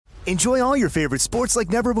Enjoy all your favorite sports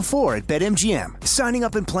like never before at BetMGM. Signing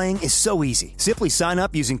up and playing is so easy. Simply sign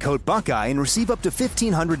up using code Buckeye and receive up to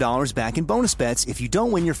 $1,500 back in bonus bets if you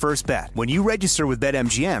don't win your first bet. When you register with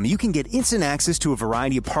BetMGM, you can get instant access to a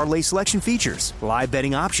variety of parlay selection features, live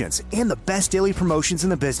betting options, and the best daily promotions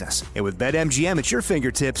in the business. And with BetMGM at your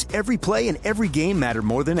fingertips, every play and every game matter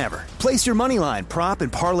more than ever. Place your moneyline, prop,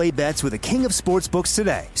 and parlay bets with the king of sportsbooks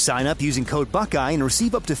today. Sign up using code Buckeye and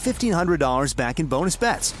receive up to $1,500 back in bonus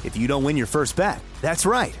bets if you don't win your first bet. That's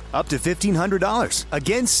right, up to $1,500.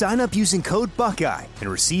 Again, sign up using code Buckeye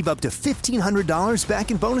and receive up to $1,500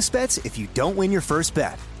 back in bonus bets if you don't win your first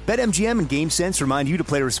bet. BetMGM and GameSense remind you to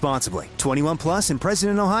play responsibly. 21 plus and present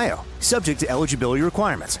in Ohio. Subject to eligibility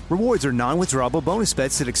requirements. Rewards are non-withdrawable bonus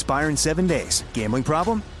bets that expire in 7 days. Gambling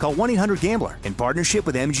problem? Call 1-800-GAMBLER in partnership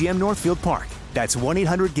with MGM Northfield Park. That's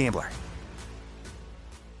 1-800-GAMBLER.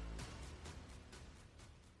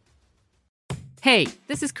 Hey,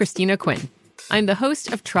 this is Christina Quinn. I'm the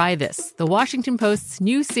host of Try This, the Washington Post's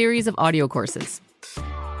new series of audio courses.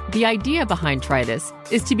 The idea behind Try This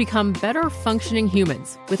is to become better functioning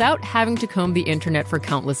humans without having to comb the internet for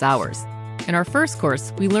countless hours. In our first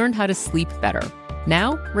course, we learned how to sleep better.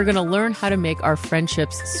 Now, we're going to learn how to make our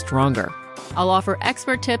friendships stronger. I'll offer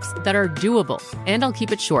expert tips that are doable, and I'll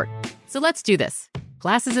keep it short. So let's do this.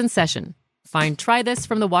 Class is in session. Find Try This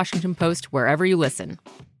from the Washington Post wherever you listen.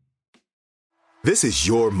 This is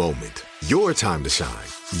your moment, your time to shine,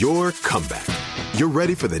 your comeback. You're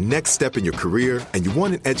ready for the next step in your career, and you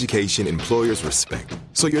want an education employers respect.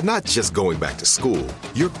 So you're not just going back to school,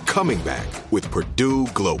 you're coming back with Purdue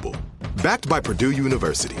Global. Backed by Purdue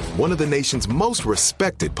University, one of the nation's most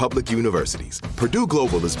respected public universities, Purdue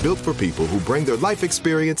Global is built for people who bring their life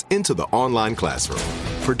experience into the online classroom.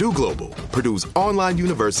 Purdue Global, Purdue's online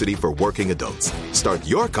university for working adults. Start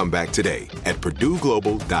your comeback today at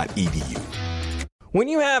purdueglobal.edu. When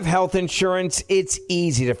you have health insurance, it's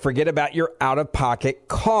easy to forget about your out-of-pocket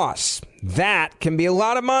costs. That can be a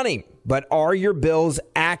lot of money, but are your bills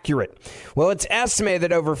accurate? Well, it's estimated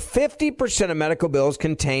that over 50% of medical bills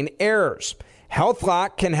contain errors.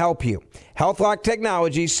 HealthLock can help you. HealthLock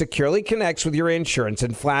technology securely connects with your insurance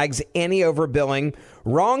and flags any overbilling,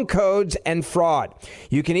 wrong codes, and fraud.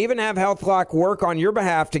 You can even have HealthLock work on your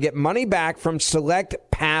behalf to get money back from select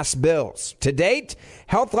past bills. To date,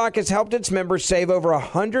 HealthLock has helped its members save over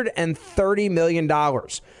 $130 million.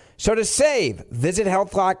 So to save, visit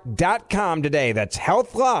healthlock.com today. That's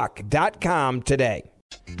healthlock.com today.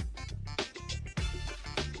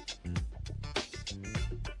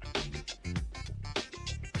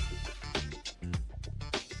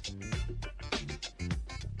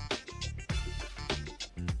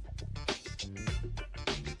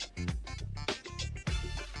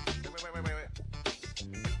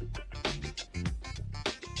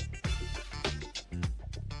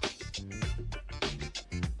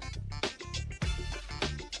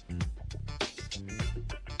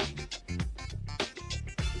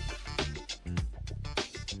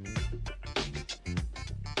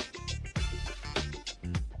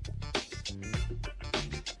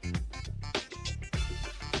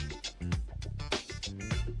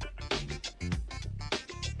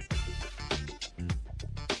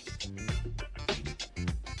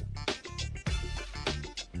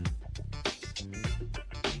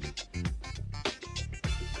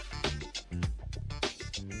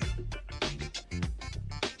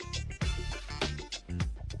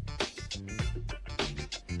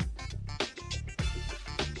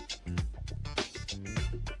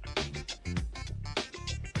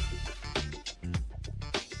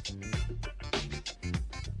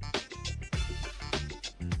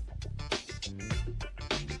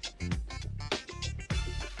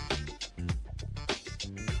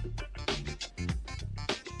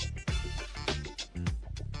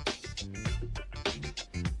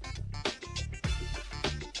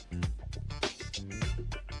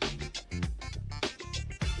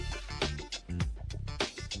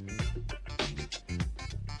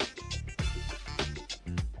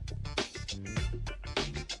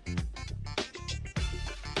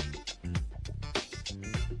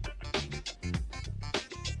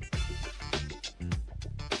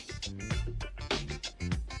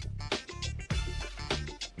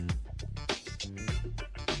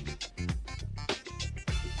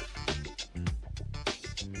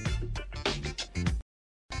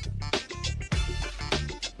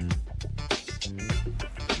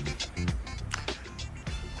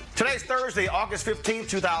 Today's Thursday, August 15th,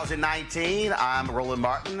 2019. I'm Roland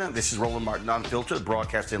Martin. This is Roland Martin Unfiltered,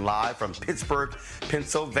 broadcasting live from Pittsburgh,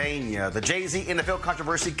 Pennsylvania. The Jay-Z NFL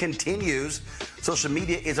controversy continues. Social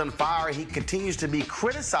media is on fire. He continues to be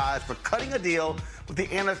criticized for cutting a deal with the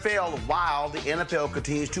NFL while the NFL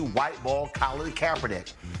continues to whiteball Colin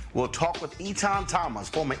Kaepernick. We'll talk with Etan Thomas,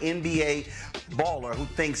 former NBA baller, who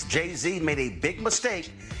thinks Jay-Z made a big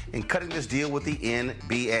mistake in cutting this deal with the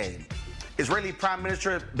NBA. Israeli Prime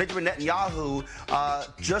Minister Benjamin Netanyahu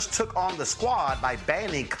just took on the squad by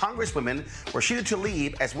banning Congresswomen Rashida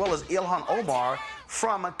Tlaib as well as Ilhan Omar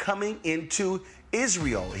from coming into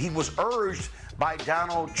Israel. He was urged by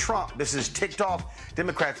Donald Trump. This has ticked off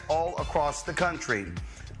Democrats all across the country.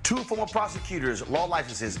 2 former prosecutors' law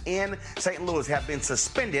licenses in St. Louis have been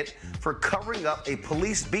suspended for covering up a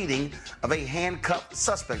police beating of a handcuffed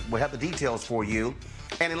suspect. We'll have the details for you.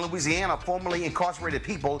 And in Louisiana, formerly incarcerated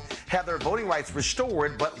people have their voting rights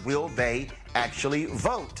restored, but will they actually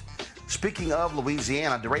vote? Speaking of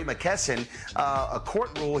Louisiana, DeRay McKesson, a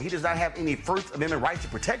court rule, he does not have any First Amendment rights to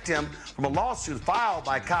protect him from a lawsuit filed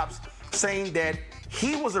by cops saying that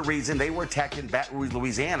he was the reason they were attacked in Baton Rouge,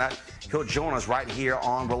 Louisiana. He'll join us right here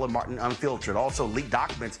on Roland Martin Unfiltered. Also, leaked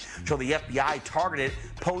documents show the FBI targeted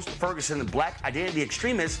post-Ferguson black identity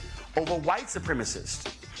extremists over white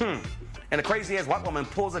supremacists. And a crazy-ass white woman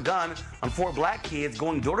pulls a gun on 4 black kids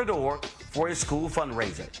going door to door for a school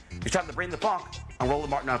fundraiser. It's time to bring the funk on Roland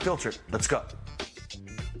Martin Unfiltered. Let's go.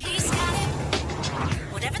 He's got it.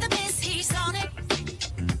 Whatever the biz, he's on it.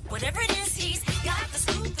 Whatever it is, he's got the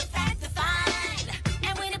scoop, the fact, the find.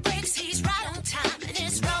 And when it breaks, he's right on time and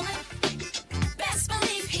it's rolling. Best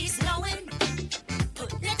believe he's knowing.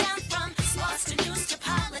 Putting it down from sports to news to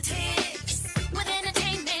politics. With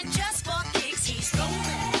entertainment just for kicks, he's rolling.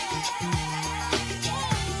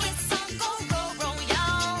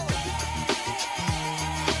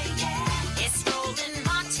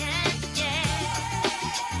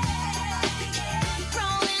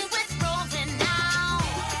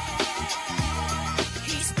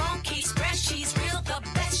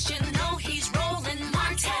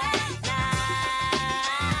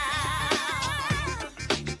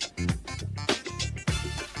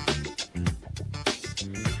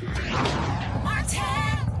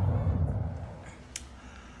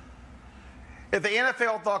 If the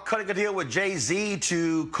NFL thought cutting a deal with Jay-Z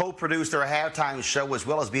to co-produce their halftime show as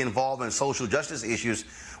well as be involved in social justice issues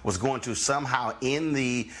was going to somehow end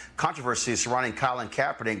the controversy surrounding Colin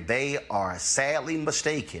Kaepernick, they are sadly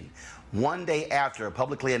mistaken. One day after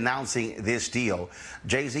publicly announcing this deal,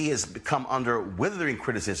 Jay-Z has come under withering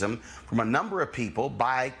criticism from a number of people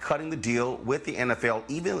by cutting the deal with the NFL,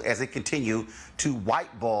 even as they continue to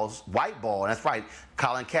whiteball, and that's right,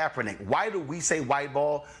 Colin Kaepernick. Why do we say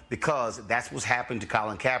whiteball? Because that's what's happened to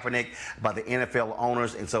Colin Kaepernick by the NFL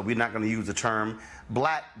owners, and so we're not going to use the term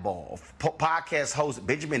blackball. Podcast host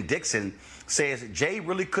Benjamin Dixon says Jay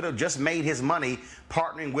really could have just made his money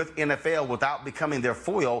partnering with NFL without becoming their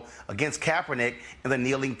foil against Kaepernick in the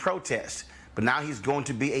kneeling protest. But now he's going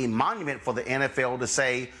to be a monument for the NFL to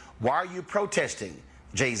say, why are you protesting?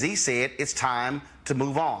 Jay-Z said it's time to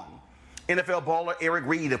move on. NFL baller Eric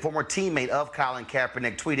Reid, a former teammate of Colin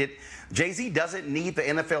Kaepernick, tweeted, Jay-Z doesn't need the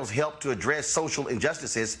NFL's help to address social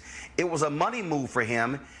injustices. It was a money move for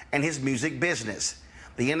him and his music business.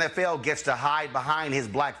 The NFL gets to hide behind his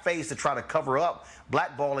black face to try to cover up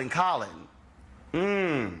blackballing Colin.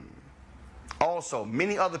 Also,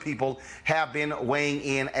 many other people have been weighing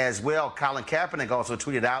in as well. Colin Kaepernick also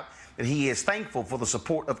tweeted out that he is thankful for the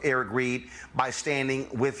support of Eric Reid by standing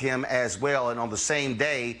with him as well. And on the same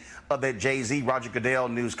day of that Jay-Z Roger Goodell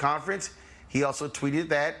news conference, he also tweeted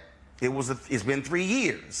that it's been 3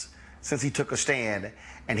 years since he took a stand,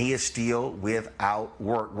 and he is still without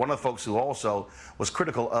work. One of the folks who also was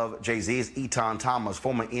critical of Jay-Z is Etan Thomas,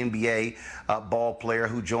 former NBA ball player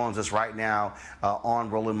who joins us right now on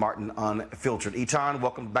Roland Martin Unfiltered. Etan,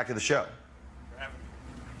 welcome back to the show.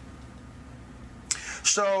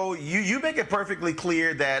 So you make it perfectly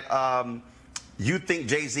clear that you think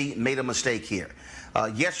Jay-Z made a mistake here.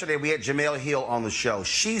 Yesterday, we had Jemele Hill on the show.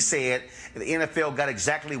 She said the NFL got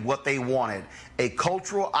exactly what they wanted, a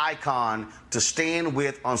cultural icon to stand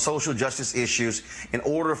with on social justice issues in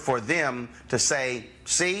order for them to say,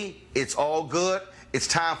 see, it's all good. It's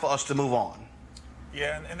time for us to move on.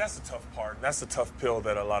 Yeah, and that's the tough part. That's the tough pill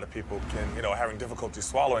that a lot of people can, having difficulty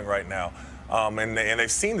swallowing right now. And they've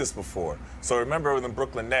seen this before. So remember when the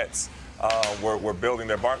Brooklyn Nets were building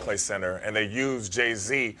their Barclays Center, and they used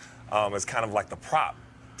Jay-Z as kind of like the prop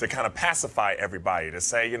to kind of pacify everybody, to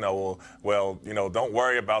say, don't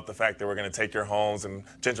worry about the fact that we're going to take your homes and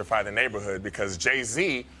gentrify the neighborhood, because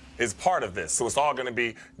Jay-Z is part of this. So it's all going to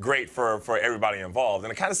be great for everybody involved.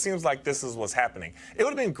 And it kind of seems like this is what's happening. It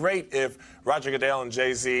would have been great if Roger Goodell and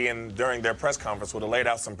Jay-Z, and during their press conference, would have laid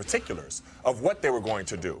out some particulars of what they were going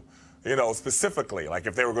to do. You know, specifically, like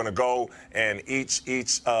if they were going to go and each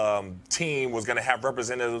team was going to have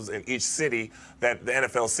representatives in each city, that the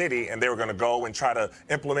NFL city, and they were going to go and try to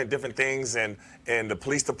implement different things in the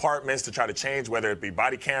police departments to try to change, whether it be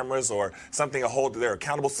body cameras or something to hold they're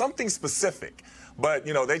accountable, something specific. But,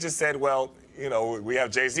 you know, they just said, well, you know, we have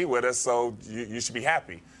Jay-Z with us, so you should be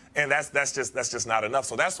happy. And that's just not enough.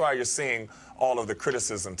 So that's why you're seeing all of the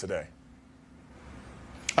criticism today.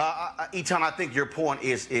 Etan, I think your point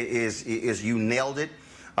is you nailed it.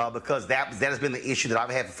 Because that has been the issue that I've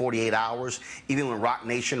had for 48 hours. Even when Rock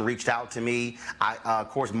Nation reached out to me, of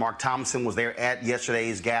course, Mark Thompson was there at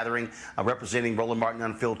yesterday's gathering, representing Roland Martin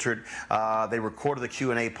Unfiltered. They recorded the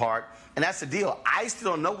Q&A part, and that's the deal. I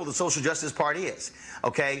still don't know what the social justice part is.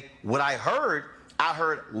 Okay, what I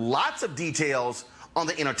heard lots of details on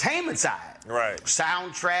the entertainment side. Right.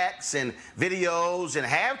 Soundtracks and videos and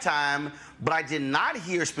halftime, but I did not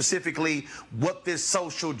hear specifically what this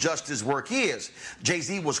social justice work is.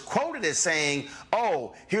 Jay-Z was quoted as saying,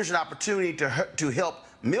 oh, here's an opportunity to help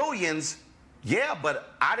millions. Yeah,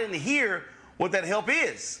 but I didn't hear what that help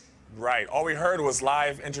is. Right. All we heard was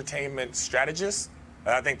live entertainment strategist.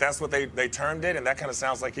 And I think that's what they termed it, and that kind of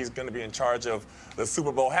sounds like he's going to be in charge of the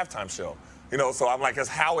Super Bowl halftime show. You know, so I'm like,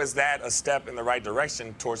 how is that a step in the right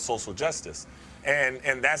direction towards social justice?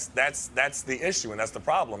 And that's the issue, and that's the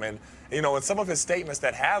problem. And, you know, in some of his statements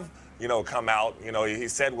that have, you know, come out, you know, he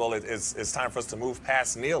said, well, it's time for us to move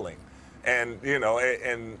past kneeling. And, you know,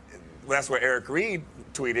 and that's where Eric Reed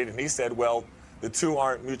tweeted, and he said, well, the two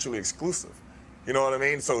aren't mutually exclusive. You know what I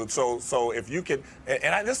mean? So if you could,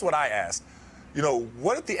 and this is what I asked, you know,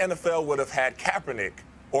 what if the NFL would have had Kaepernick,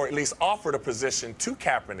 or at least offered a position to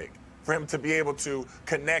Kaepernick, for him to be able to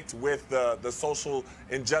connect with the social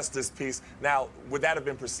injustice piece? Now, would that have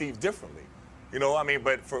been perceived differently? You know, I mean,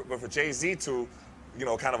 but for Jay-Z to, you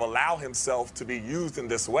know, kind of allow himself to be used in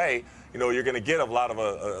this way, you know, you're going to get a lot of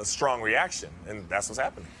a strong reaction, and that's what's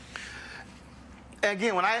happening.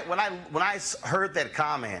 Again, when I heard that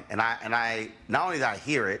comment, and I not only did I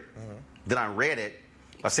hear it, then I read it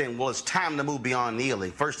by saying, well, it's time to move beyond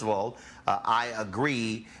kneeling. First of all, I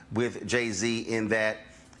agree with Jay-Z in that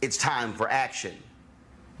it's time for action.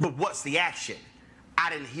 But what's the action? I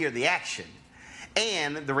didn't hear the action.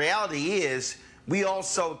 And the reality is, we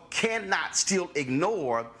also cannot still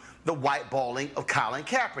ignore the whiteballing of Colin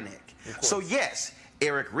Kaepernick. So yes,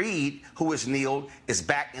 Eric Reed, who has kneeled, is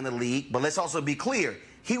back in the league, but let's also be clear,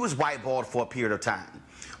 he was whiteballed for a period of time.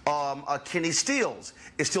 Kenny Stills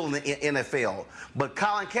is still in the NFL, but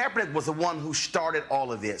Colin Kaepernick was the one who started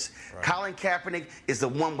all of this. Right. Colin Kaepernick is the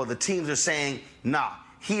one where the teams are saying, nah,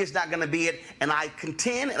 he is not going to be it. And I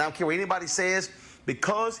contend, and I don't care what anybody says,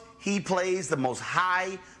 because he plays the most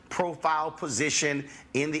high-profile position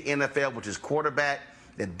in the NFL, which is quarterback,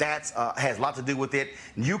 that has a lot to do with it.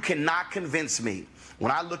 You cannot convince me.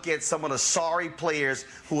 When I look at some of the sorry players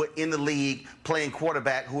who are in the league playing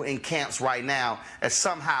quarterback who are in camps right now, that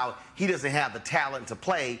somehow he doesn't have the talent to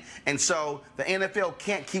play. And so the NFL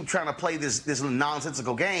can't keep trying to play this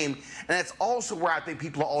nonsensical game. And that's also where I think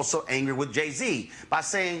people are also angry with Jay-Z by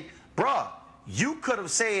saying, bruh, you could have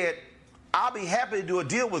said, I'll be happy to do a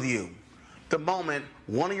deal with you the moment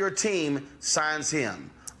one of your team signs him.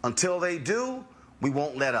 Until they do, we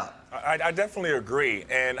won't let up. I definitely agree,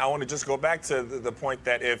 and I want to just go back to the point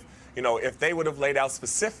that if they would have laid out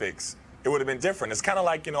specifics, it would have been different. It's kind of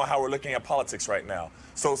like, you know, how we're looking at politics right now.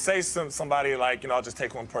 So say somebody like, you know, I'll just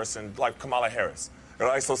take one person like Kamala Harris.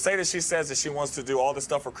 Right? So say that she says that she wants to do all this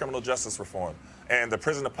stuff for criminal justice reform and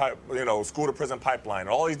the school to prison pipeline,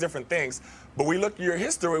 all these different things. But we look at your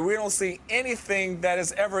history, we don't see anything that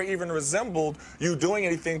has ever even resembled you doing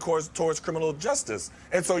anything towards criminal justice.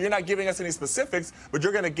 And so you're not giving us any specifics, but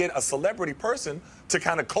you're going to get a celebrity person to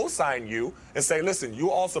kind of co-sign you and say, listen, you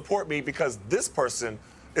all support me because this person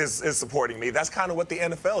is supporting me. That's kind of what the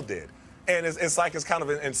NFL did. And it's kind of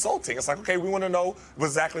insulting. It's like, okay, we want to know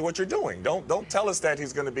exactly what you're doing. Don't tell us that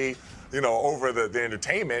he's going to be, you know, over the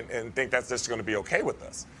entertainment and think that's just going to be okay with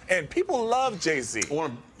us. And people love Jay-Z.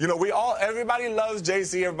 You know, everybody loves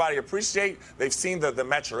Jay-Z. Everybody they've seen the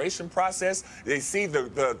maturation process. They see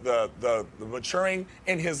the maturing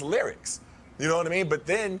in his lyrics. You know what I mean? But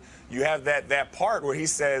then you have that part where he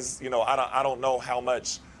says, you know, I don't know how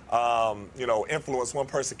much influence one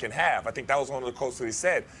person can have. I think that was one of the quotes that he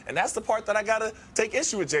said. And that's the part that I got to take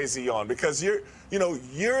issue with Jay-Z on, because you're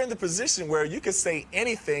in the position where you can say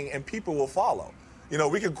anything and people will follow. You know,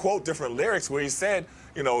 we could quote different lyrics where he said,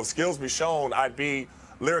 you know, skills be shown, I'd be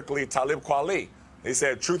lyrically Talib Kweli. He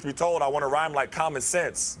said, truth be told, I want to rhyme like common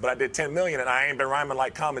sense, but I did 10 million and I ain't been rhyming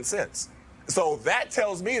like common sense. So that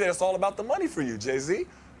tells me that it's all about the money for you, Jay-Z.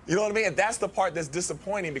 You know what I mean? And that's the part that's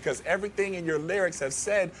disappointing because everything in your lyrics have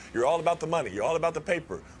said you're all about the money, you're all about the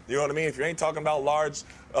paper. You know what I mean? If you ain't talking about large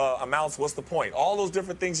amounts, what's the point? All those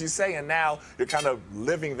different things you say, and now you're kind of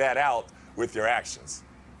living that out with your actions.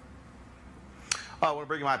 I want to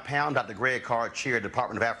bring you my pound, Dr. Greg Carr, Chair,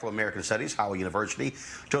 Department of Afro-American Studies, Howard University.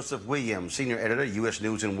 Joseph Williams, Senior Editor, U.S.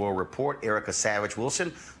 News and World Report. Erica Savage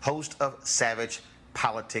Wilson, host of Savage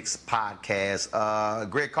Politics Podcast.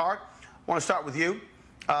 Greg Carr, I want to start with you.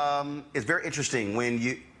 It's very interesting when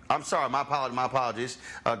you. I'm sorry, my apologies.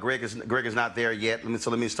 Greg is not there yet.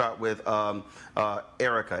 Let me start with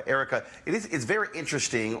Erica. Erica, it's very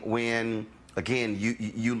interesting when again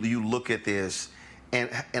you look at this. And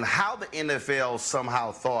how the NFL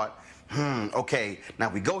somehow thought, okay, now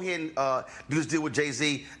we go ahead and do this deal with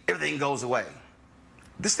Jay-Z, everything goes away.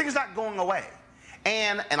 This thing is not going away.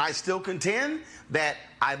 And I still contend that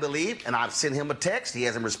I believe, and I've sent him a text, he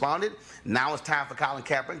hasn't responded. Now it's time for Colin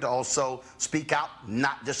Kaepernick to also speak out,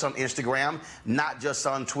 not just on Instagram, not just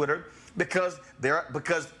on Twitter, because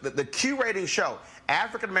the Q ratings show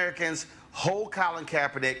African Americans hold Colin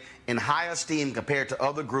Kaepernick in high esteem compared to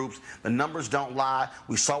other groups. The numbers don't lie.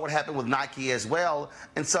 We saw what happened with Nike as well.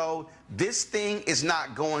 And so this thing is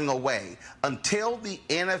not going away until the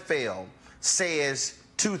NFL says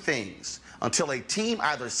two things. Until a team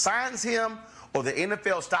either signs him or the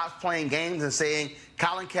NFL stops playing games and saying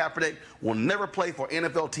Colin Kaepernick will never play for an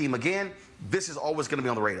NFL team again, this is always going to be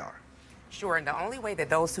on the radar. Sure, and the only way that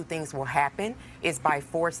those two things will happen is by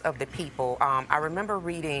force of the people. I remember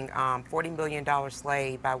reading $40 Million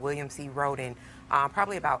Slave by William C. Roden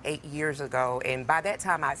probably about 8 years ago, and by that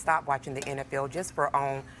time I stopped watching the NFL just for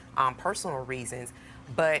own personal reasons.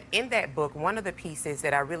 But in that book, one of the pieces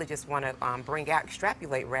that I really just want to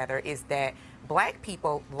extrapolate rather, is that black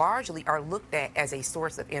people largely are looked at as a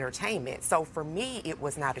source of entertainment. So for me, it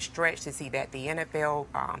was not a stretch to see that the NFL,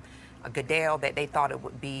 Goodell, that they thought it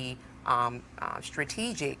would be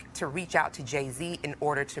strategic to reach out to Jay-Z in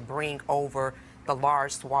order to bring over the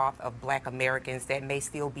large swath of black Americans that may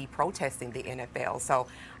still be protesting the NFL. So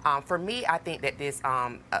for me, I think that this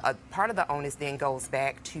a part of the onus then goes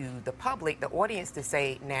back to the public, the audience, to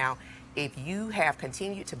say now, if you have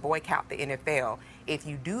continued to boycott the NFL, if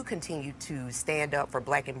you do continue to stand up for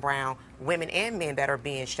black and brown women and men that are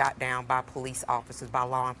being shot down by police officers, by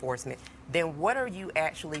law enforcement, then what are you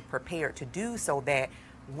actually prepared to do so that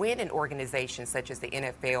when an organization such as the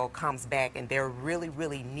NFL comes back and they're really,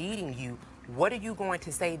 really needing you, what are you going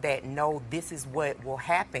to say that, no, this is what will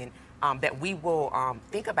happen, that we will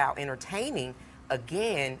think about entertaining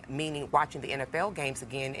again, meaning watching the NFL games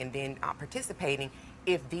again and then participating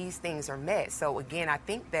if these things are met. So again, I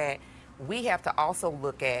think that we have to also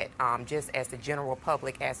look at, just as the general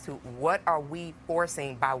public, as to what are we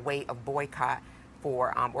forcing by way of boycott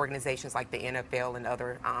for organizations like the NFL and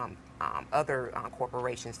other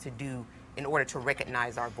corporations to do in order to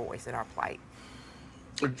recognize our voice and our plight.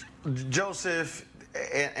 Joseph,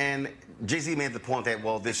 and Jay-Z made the point that,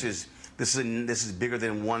 well, this is bigger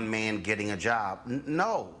than one man getting a job.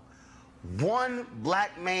 No, one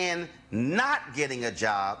black man not getting a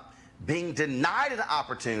job, being denied an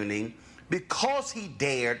opportunity because he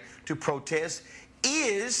dared to protest,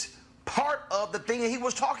 is part of the thing that he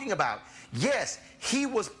was talking about. Yes, he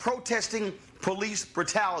was protesting police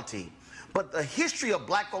brutality. But the history of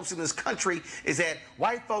black folks in this country is that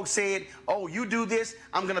white folks said, oh, you do this,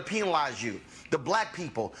 I'm going to penalize you. The black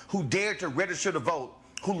people who dared to register to vote,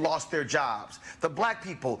 who lost their jobs. The black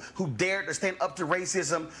people who dared to stand up to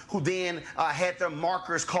racism, who then had their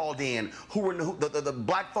markers called in. The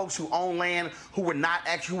black folks who own land, who were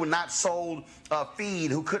not sold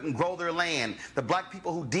feed, who couldn't grow their land. The black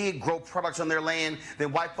people who did grow products on their land,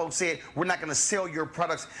 then white folks said, we're not going to sell your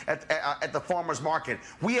products at the farmer's market.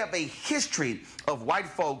 We have a history of white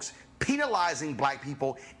folks penalizing black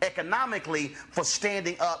people economically for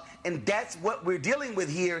standing up, and that's what we're dealing with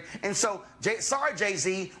here. And so, sorry,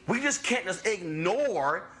 Jay-Z, we just can't just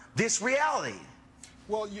ignore this reality.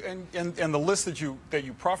 Well, and the list that you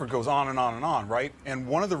proffered goes on and on and on, right? And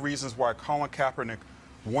one of the reasons why Colin Kaepernick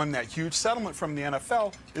won that huge settlement from the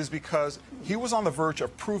NFL is because he was on the verge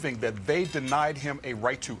of proving that they denied him a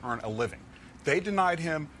right to earn a living. They denied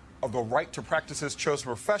him of the right to practice his chosen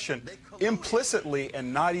profession implicitly,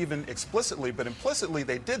 and not even explicitly, but implicitly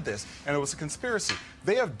they did this, and it was a conspiracy.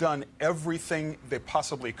 They have done everything they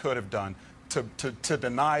possibly could have done to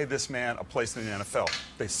deny this man a place in the NFL.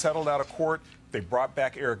 They settled out of court. They brought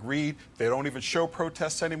back Eric Reed. They don't even show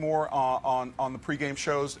protests anymore on the pregame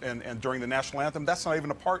shows and during the national anthem. That's not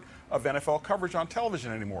even a part of NFL coverage on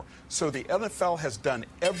television anymore. So the NFL has done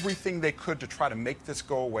everything they could to try to make this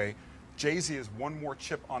go away. Jay-Z is one more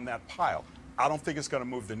chip on that pile. I don't think it's going to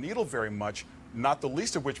move the needle very much, not the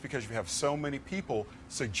least of which because you have so many people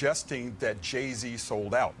suggesting that Jay-Z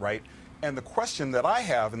sold out, right? And the question that I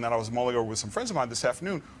have, and that I was mulling over with some friends of mine this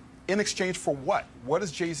afternoon, in exchange for what? What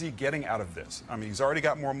is Jay-Z getting out of this? I mean, he's already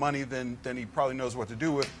got more money than he probably knows what to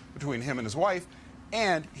do with between him and his wife.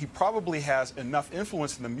 And he probably has enough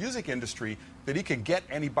influence in the music industry that he can get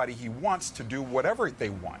anybody he wants to do whatever they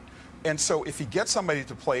want. And so if he gets somebody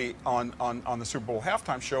to play on the Super Bowl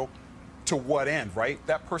halftime show, to what end, right?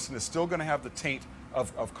 That person is still going to have the taint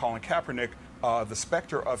of Colin Kaepernick, the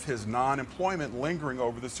specter of his non-employment lingering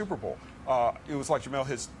over the Super Bowl. It was like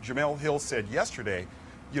Jamel Hill said yesterday,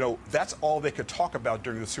 you know, that's all they could talk about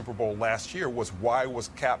during the Super Bowl last year was why was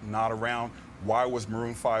Cap not around? Why was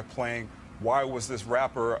Maroon 5 playing? Why was this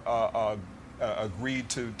rapper agreed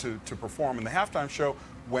to perform in the halftime show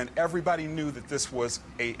when everybody knew that this was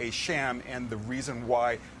a sham, and the reason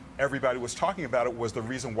why everybody was talking about it was the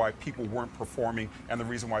reason why people weren't performing and the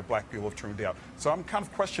reason why black people have turned out. So I'm kind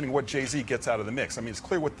of questioning what Jay-Z gets out of the mix. I mean, it's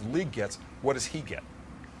clear what the league gets. What does he get?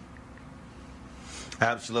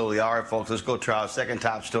 Absolutely. All right, folks, let's go to our second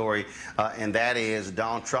top story, and that is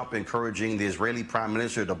Donald Trump encouraging the Israeli prime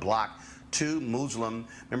minister to block 2 Muslim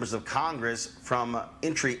members of Congress from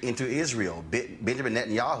entry into Israel. Benjamin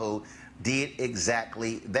Netanyahu did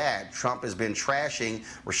exactly that. Trump has been trashing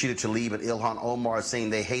Rashida Tlaib and Ilhan Omar,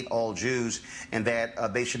 saying they hate all Jews and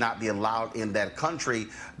that they should not be allowed in that country.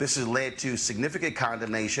 This has led to significant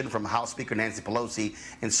condemnation from House Speaker Nancy Pelosi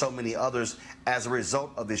and so many others as a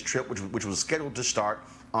result of this trip, which was scheduled to start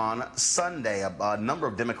on Sunday. A number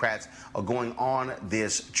of Democrats are going on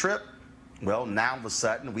this trip. Well, now all of a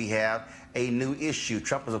sudden we have a new issue.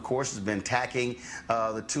 Trump, of course, has been attacking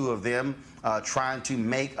the 2 of them, trying to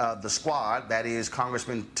make the squad, that is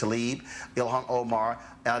Congressman Tlaib, Ilhan Omar,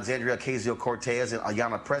 Alexandria Ocasio-Cortez, and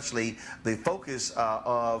Ayanna Pressley, the focus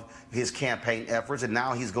of his campaign efforts. And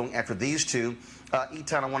now he's going after these 2.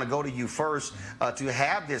 Etan, I want to go to you first. To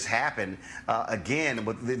have this happen again,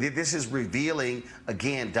 but this is revealing,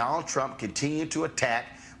 again, Donald Trump continue to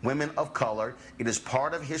attack women of color. It is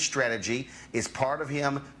part of his strategy. It's part of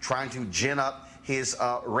him trying to gin up his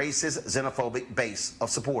racist, xenophobic base of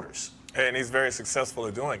supporters. And he's very successful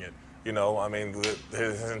at doing it. You know, I mean,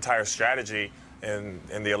 his entire strategy in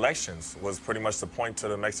the elections was pretty much to point to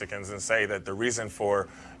the Mexicans and say that the reason for,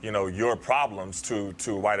 you know, your problems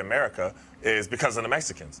to white America is because of the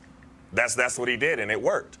Mexicans. That's what he did, and it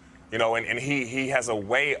worked. You know, and he has a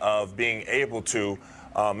way of being able to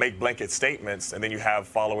make blanket statements, and then you have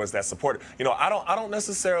followers that support it. You know, I don't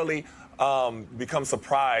necessarily become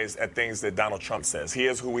surprised at things that Donald Trump says. He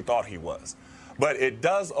is who we thought he was. But it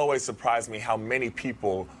does always surprise me how many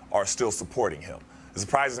people are still supporting him. It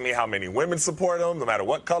surprises me how many women support him, no matter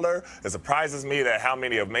what color. It surprises me that how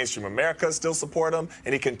many of mainstream America still support him.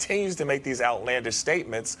 And he continues to make these outlandish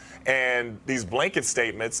statements and these blanket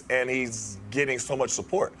statements, and he's getting so much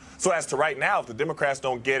support. So as to right now, if the Democrats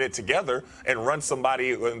don't get it together and run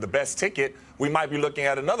somebody in the best ticket, we might be looking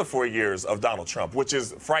at another 4 years of Donald Trump, which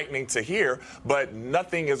is frightening to hear, but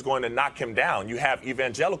nothing is going to knock him down. You have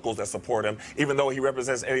evangelicals that support him, even though he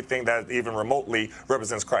represents anything that even remotely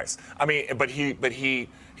represents Christ. I mean, but he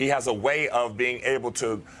has a way of being able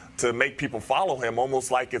to make people follow him,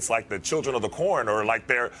 almost like it's like the children of the corn, or like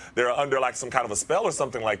they're under like some kind of a spell or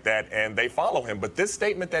something like that, and they follow him. But this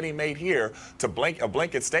statement that he made here, a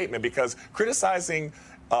blanket statement, because criticizing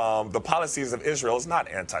the policies of Israel is not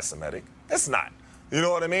anti-Semitic. It's not. You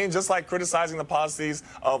know what I mean? Just like criticizing the policies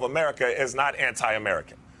of America is not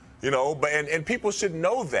anti-American. You know, but and people should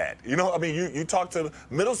know that. You know, I mean, you talk to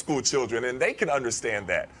middle school children and they can understand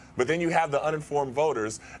that. But then you have the uninformed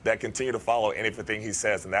voters that continue to follow anything he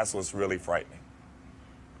says, and that's what's really frightening.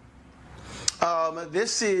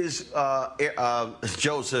 This is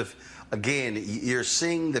Joseph. Again, you're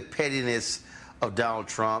seeing the pettiness of Donald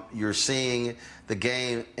Trump. You're seeing the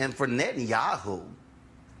game, and for Netanyahu.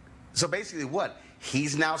 So basically, what?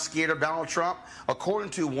 He's now scared of Donald Trump.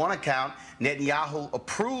 According to one account, Netanyahu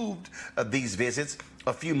approved of these visits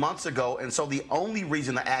a few months ago, and so the only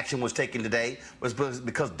reason the action was taken today was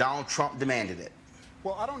because Donald Trump demanded it.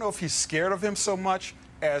 Well, I don't know if he's scared of him so much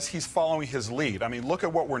as he's following his lead. I mean, look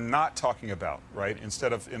at what we're not talking about, right?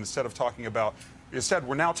 Instead,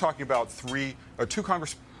 we're now talking about 2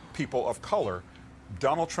 Congress people of color,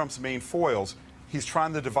 Donald Trump's main foils. He's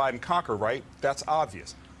trying to divide and conquer, right? That's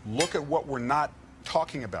obvious. Look at what we're not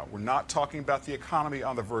talking about. We're not talking about the economy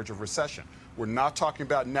on the verge of recession. We're not talking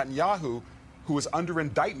about Netanyahu, who is under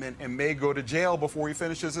indictment and may go to jail before he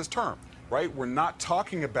finishes his term, right? We're not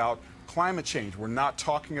talking about climate change. We're not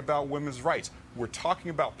talking about women's rights. We're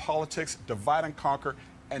talking about politics, divide and conquer,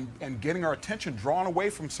 and getting our attention drawn away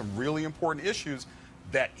from some really important issues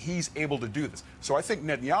that he's able to do this. So I think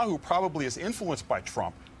Netanyahu probably is influenced by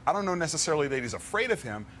Trump. I don't know necessarily that he's afraid of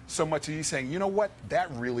him so much as he's saying, you know what, that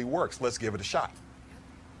really works. Let's give it a shot.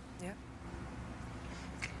 Yeah.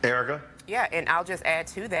 Erica? Yeah, and I'll just add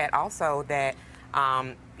to that also that,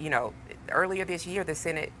 earlier this year, the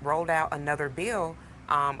Senate rolled out another bill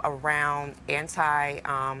around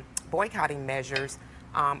anti-boycotting measures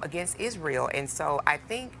against Israel. And so I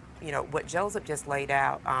think, what Joseph just laid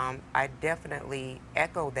out, I definitely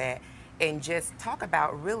echo that, and just talk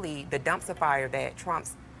about really the dumpster fire that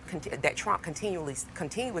Trump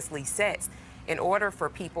continuously sets in order for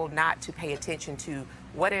people not to pay attention to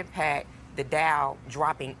what impact the Dow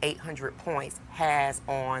dropping 800 points has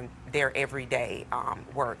on their everyday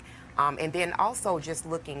work. And then also just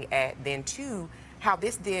looking at then too how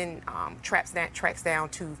this then tracks down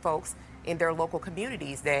to folks in their local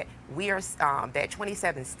communities, that that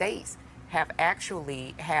 27 states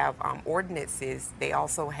have ordinances. They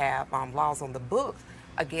also have laws on the books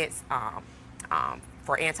against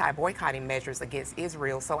for anti-boycotting measures against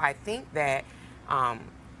Israel. So I think that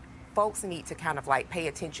folks need to kind of like pay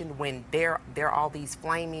attention when there are all these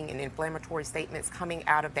flaming and inflammatory statements coming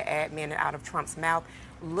out of the admin and out of Trump's mouth.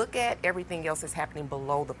 Look at everything else that's happening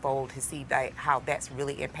below the fold to see how that's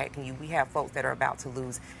really impacting you. We have folks that are about to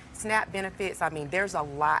lose SNAP benefits. I mean, there's a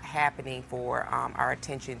lot happening for our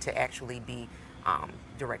attention to actually be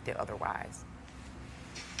directed otherwise.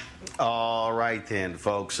 All right then,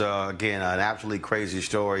 folks. Again, an absolutely crazy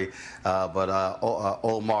story, but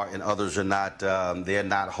Omar and others are not. They're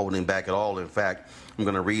not holding back at all. In fact, I'm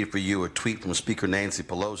going to read for you a tweet from Speaker Nancy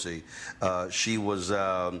Pelosi. She was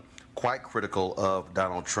quite critical of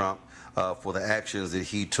Donald Trump for the actions that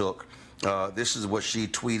he took. This is what she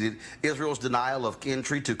tweeted. Israel's denial of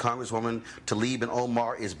entry to Congresswoman Tlaib and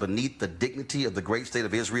Omar is beneath the dignity of the great state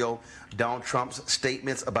of Israel. Donald Trump's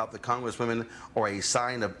statements about the Congresswomen are a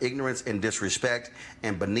sign of ignorance and disrespect,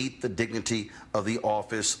 and beneath the dignity of the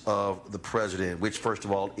office of the president, which, first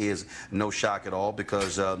of all, is no shock at all,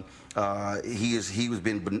 because he was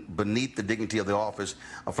been beneath the dignity of the office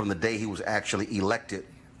from the day he was actually elected.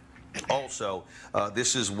 Also,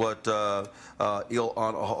 this is what Ilhan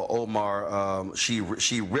Omar, she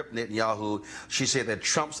ripped Netanyahu. She said that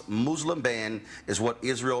Trump's Muslim ban is what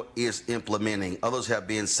Israel is implementing. Others have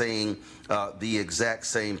been saying the exact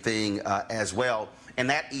same thing as well. And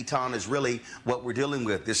that, Etan, is really what we're dealing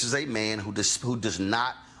with. This is a man who does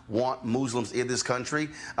not want Muslims in this country.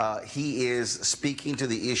 He is speaking to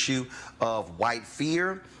the issue of white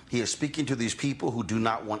fear. He is speaking to these people who do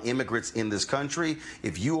not want immigrants in this country.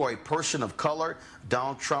 If you are a person of color,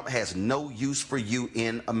 Donald Trump has no use for you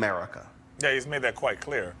in America. Yeah, he's made that quite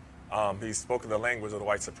clear. He spoke the language of the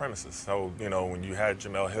white supremacists. So, when you had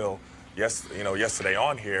Jemele Hill yesterday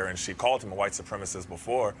on here, and she called him a white supremacist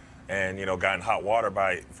before, and, got in hot water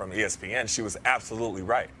from ESPN, she was absolutely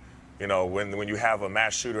right. When you have a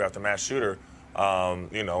mass shooter after mass shooter,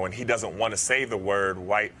 and he doesn't want to say the word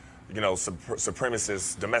white,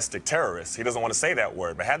 supremacist domestic terrorist. He doesn't want to say that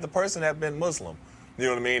word. But had the person have been Muslim, he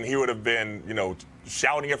would have been,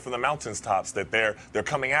 shouting it from the mountaintops that they're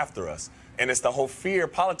coming after us. And it's the whole fear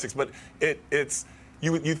politics. But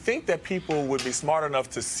you think that people would be smart enough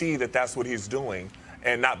to see that that's what he's doing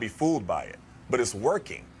and not be fooled by it. But it's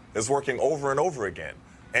working. It's working over and over again.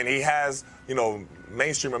 And he has,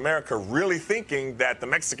 mainstream America really thinking that the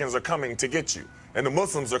Mexicans are coming to get you and the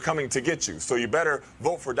Muslims are coming to get you. So you better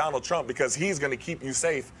vote for Donald Trump because he's going to keep you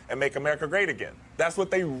safe and make America great again. That's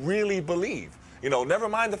what they really believe. Never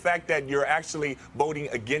mind the fact that you're actually voting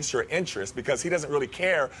against your interests, because he doesn't really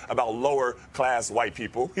care about lower class white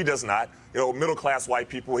people. He does not. Middle class white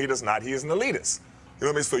people, he does not. He is an elitist.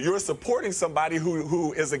 So you're supporting somebody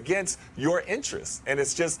who is against your interests. And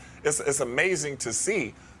it's amazing to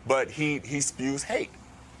see, but he spews hate.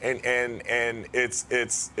 And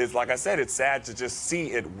it's like I said, it's sad to just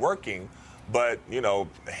see it working. But,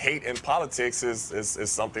 hate in politics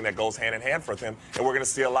is something that goes hand in hand for him. And we're going to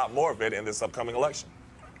see a lot more of it in this upcoming election.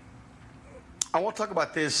 I want to talk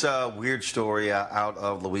about this weird story out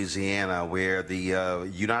of Louisiana, where the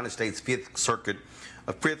United States Fifth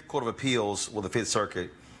Court of Appeals, the Fifth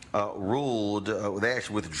Circuit, ruled, they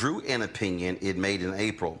actually withdrew an opinion it made in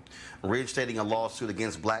April, reinstating a lawsuit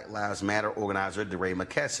against Black Lives Matter organizer DeRay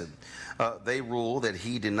McKesson. They ruled that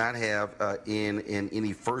he did not have in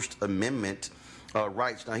any First Amendment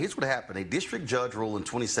writes, now here's what happened. A district judge ruled in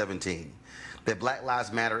 2017 that Black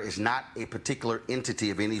Lives Matter is not a particular entity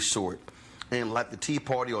of any sort, and like the Tea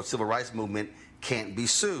Party or Civil Rights Movement, can't be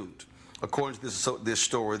sued. According to this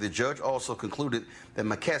story, the judge also concluded that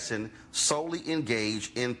McKesson solely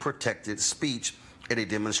engaged in protected speech at a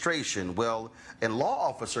demonstration. Well, a law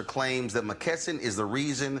officer claims that McKesson is the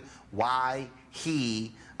reason why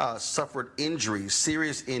he suffered injuries,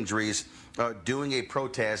 serious injuries, during a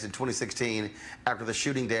protest in 2016 after the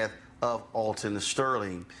shooting death of Alton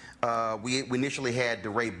Sterling. We initially had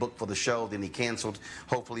DeRay booked for the show, then he canceled.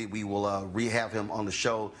 Hopefully we will rehab him on the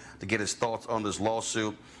show to get his thoughts on this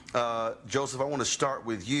lawsuit. Joseph, I want to start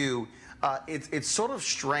with you. It's sort of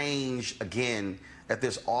strange, again, that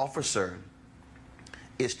this officer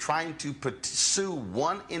is trying to sue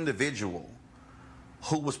one individual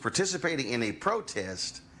who was participating in a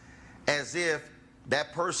protest as if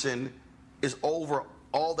that person is over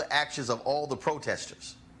all the actions of all the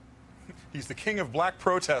protesters. He's the king of black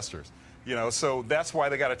protesters, you know, so that's why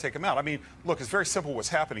they got to take him out. I mean, look, it's very simple what's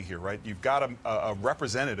happening here, right? You've got a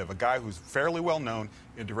representative, a guy who's fairly well known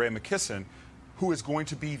in DeRay McKesson, who is going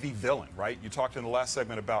to be the villain, right? You talked in the last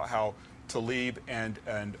segment about how Tlaib and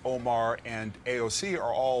Omar and AOC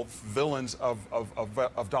are all villains of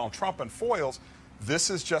Donald Trump and foils. This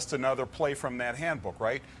is just another play from that handbook,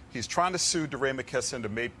 right? He's trying to sue DeRay McKesson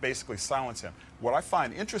to basically silence him. What I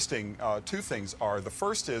find interesting, two things are, the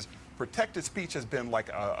first is protected speech has been like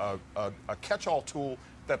a catch-all tool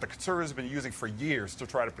that the conservatives have been using for years to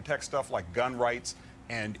try to protect stuff like gun rights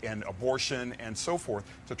and abortion and so forth,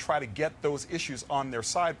 to try to get those issues on their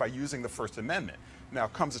side by using the First Amendment. Now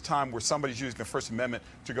comes a time where somebody's using the First Amendment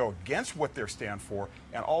to go against what they stand for,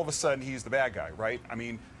 and all of a sudden he's the bad guy, right? I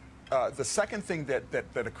mean, the second thing that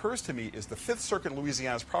occurs to me is the Fifth Circuit in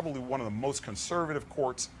Louisiana is probably one of the most conservative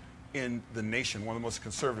courts in the nation, one of the most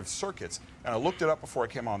conservative circuits. And I looked it up before I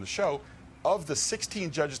came on the show. Of the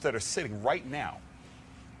 16 judges that are sitting right now,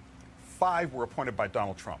 5 were appointed by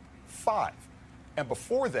Donald Trump. 5. And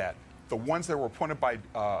before that, the ones that were appointed by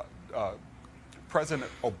President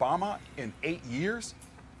Obama in 8 years,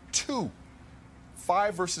 2.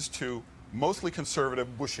 5 versus 2. Mostly conservative,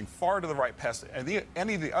 pushing far to the right past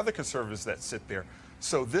any of the other conservatives that sit there.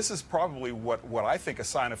 So this is probably what I think a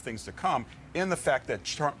sign of things to come, in the fact that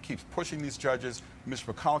Trump keeps pushing these judges, Mitch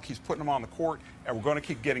McConnell keeps putting them on the court, and we're going to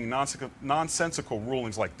keep getting nonsensical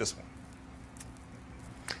rulings like this one.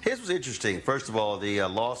 Here's what's interesting. First of all, the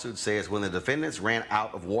lawsuit says when the defendants ran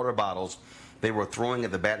out of water bottles they were throwing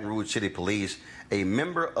at the Baton Rouge City Police, a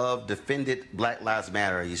member of defended Black Lives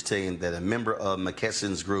Matter, he's saying that a member of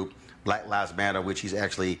McKesson's group, Black Lives Matter, which he's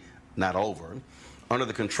actually not over, under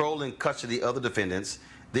the control and custody of the defendants,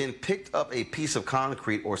 then picked up a piece of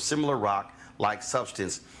concrete or similar rock-like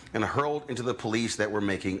substance and hurled into the police that were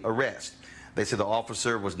making arrests. They said the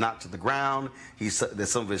officer was knocked to the ground, that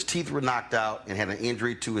some of his teeth were knocked out, and had an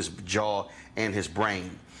injury to his jaw and his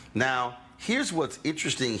brain. Now, here's what's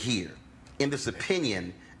interesting here. In this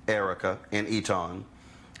opinion, Erica and Eton,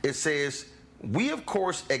 it says, we of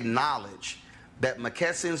course acknowledge that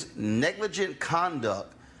McKesson's negligent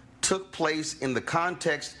conduct took place in the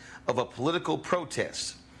context of a political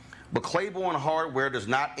protest. But Claiborne Hardware does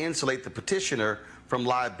not insulate the petitioner from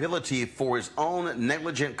liability for his own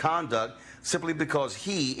negligent conduct simply because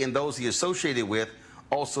he and those he associated with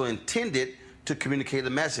also intended to communicate a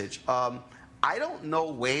message. I don't know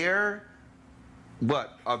where,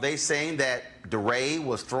 but are they saying that DeRay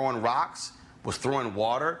was throwing rocks, was throwing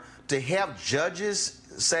water? To have judges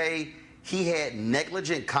say he had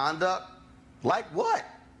negligent conduct, like what?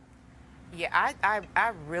 Yeah,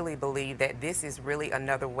 I really believe that this is really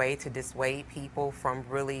another way to dissuade people from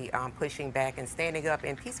really pushing back and standing up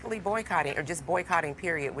and peacefully boycotting, or just boycotting,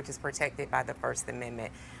 period, which is protected by the First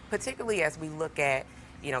Amendment. Particularly as we look at,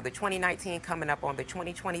 you know, the 2019 coming up on the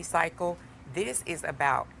 2020 cycle, this is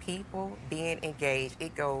about people being engaged.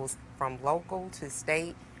 It goes from local to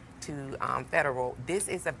state to federal. This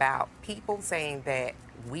is about people saying that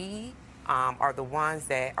we are the ones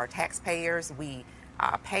that are taxpayers. We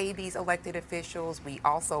pay these elected officials. We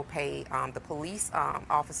also pay the police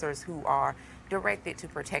officers who are directed to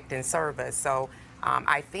protect and serve us. So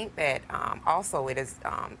I think that also it is,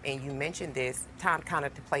 and you mentioned this, time kind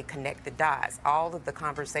of to play connect the dots. All of the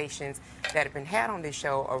conversations that have been had on this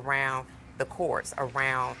show around the courts,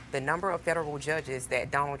 around the number of federal judges that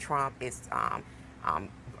Donald Trump is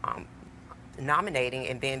nominating,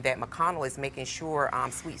 and then that McConnell is making sure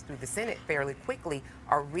sweeps through the Senate fairly quickly,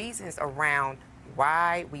 are reasons around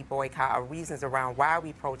why we boycott, are reasons around why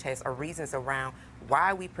we protest, are reasons around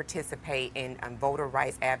why we participate in voter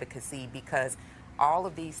rights advocacy, because all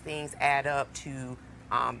of these things add up to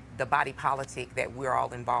the body politic that we're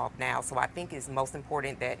all involved now. So I think it's most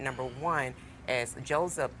important that, number one, as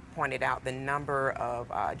Joseph pointed out, the number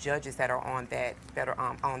of judges that are on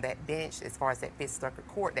that bench, as far as that Fifth Circuit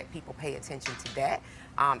Court, that people pay attention to that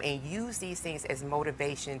and use these things as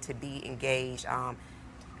motivation to be engaged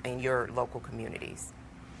in your local communities.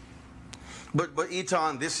 But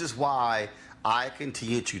Eton, this is why I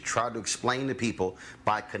continue to try to explain to people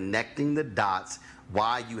by connecting the dots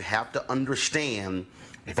why you have to understand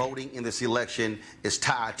voting in this election is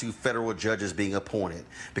tied to federal judges being appointed.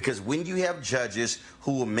 Because when you have judges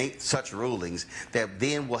who will make such rulings that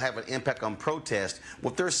then will have an impact on protest,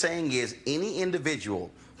 what they're saying is any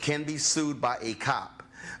individual can be sued by a cop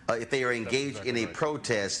if they are engaged in a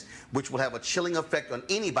protest, which will have a chilling effect on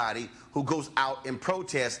anybody who goes out and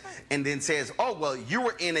protests and then says, oh, well, you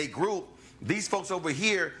were in a group, these folks over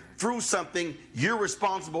here threw something, you're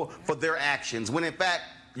responsible for their actions, when in fact,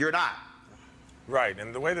 you're not. Right,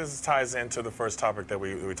 and the way this ties into the first topic that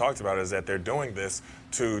we talked about is that they're doing this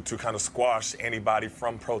to kind of squash anybody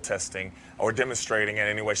from protesting or demonstrating in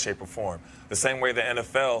any way, shape, or form. The same way the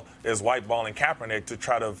NFL is whiteballing Kaepernick to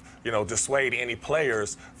try to, dissuade any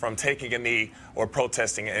players from taking a knee or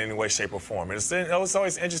protesting in any way, shape, or form. And it's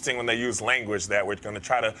always interesting when they use language that we're going to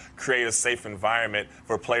try to create a safe environment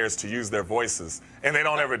for players to use their voices, and they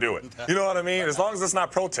don't ever do it. You know what I mean? As long as it's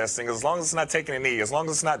not protesting, as long as it's not taking a knee, as long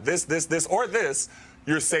as it's not this, or this,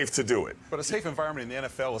 you're safe to do it. But a safe environment in the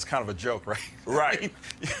NFL is kind of a joke, right? Right.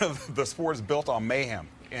 The sport is built on mayhem,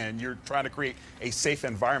 and you're trying to create a safe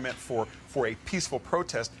environment for a peaceful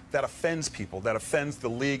protest that offends people, that offends the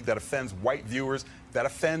league, that offends white viewers, that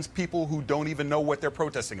offends people who don't even know what they're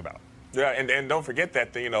protesting about. Yeah, and don't forget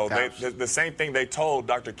that, the same thing they told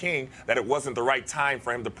Dr. King, that it wasn't the right time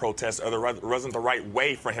for him to protest, or it wasn't the right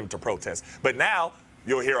way for him to protest. But now,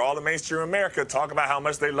 you'll hear all the mainstream America talk about how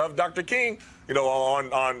much they love Dr. King.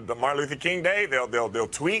 On the Martin Luther King Day, they'll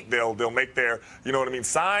tweet, they'll make their,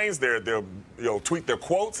 signs, they'll tweet their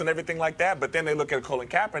quotes and everything like that. But then they look at Colin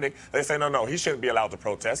Kaepernick, they say, no, he shouldn't be allowed to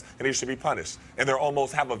protest and he should be punished. And they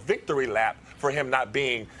almost have a victory lap for him not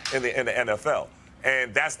being in the NFL.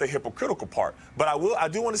 And that's the hypocritical part. But I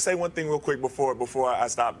do want to say one thing real quick before I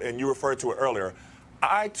stop, and you referred to it earlier.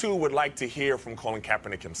 I too would like to hear from Colin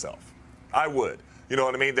Kaepernick himself. I would. You know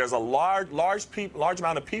what I mean? There's a large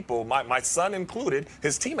amount of people, my son included,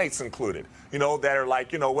 his teammates included, that are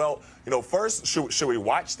like, first, should we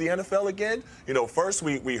watch the NFL again? First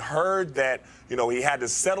we heard that, he had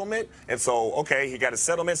this settlement, and so, okay, he got a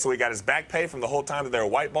settlement, so he got his back pay from the whole time that they were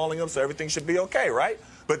whiteballing him, so everything should be okay, right?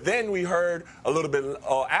 But then we heard a little bit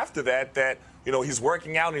after that, he's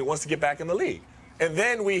working out and he wants to get back in the league. And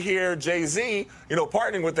then we hear Jay-Z,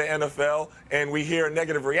 partnering with the NFL, and we hear a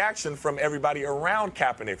negative reaction from everybody around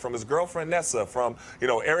Kaepernick, from his girlfriend Nessa, from,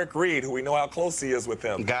 Eric Reed, who we know how close he is with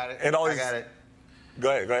him. Got it. And all I got it.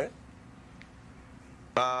 Go ahead.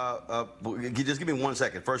 Just give me 1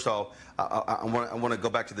 second. First off, I want to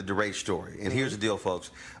go back to the DeRay story. And here's the deal,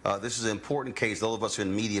 folks. This is an important case. Those of us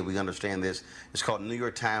in media, we understand this. It's called New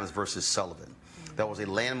York Times versus Sullivan. That was a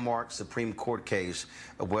landmark Supreme Court case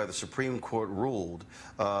where the Supreme Court ruled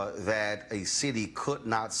that a city could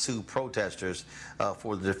not sue protesters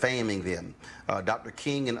for defaming them. Dr.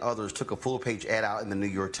 King and others took a full-page ad out in the New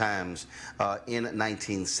York Times in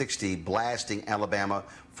 1960, blasting Alabama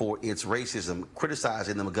for its racism,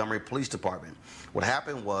 criticizing the Montgomery Police Department. What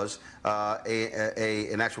happened was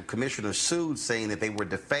an actual commissioner sued, saying that they were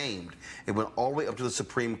defamed. It went all the way up to the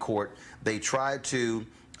Supreme Court. They tried to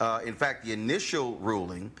in fact, the initial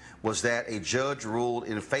ruling was that a judge ruled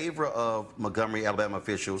in favor of Montgomery, Alabama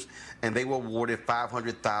officials, and they were awarded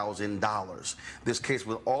 $500,000. This case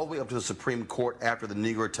went all the way up to the Supreme Court after the New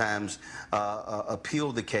York Times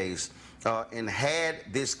appealed the case. And had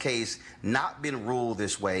this case not been ruled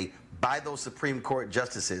this way by those Supreme Court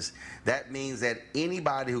justices, that means that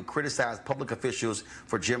anybody who criticized public officials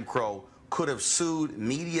for Jim Crow could have sued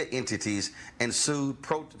media entities and sued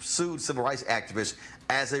civil rights activists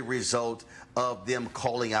as a result of them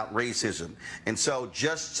calling out racism. And so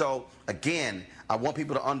again, I want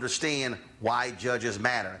people to understand why judges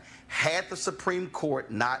matter. Had the Supreme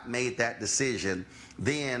Court not made that decision,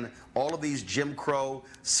 then all of these Jim Crow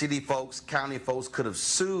city folks, county folks could have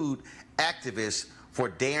sued activists for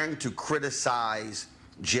daring to criticize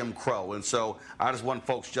Jim Crow. And so I just want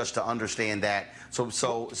folks just to understand that. So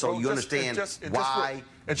you understand why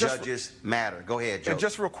judges matter. Go ahead, Joe. And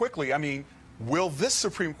just real quickly, I mean, will this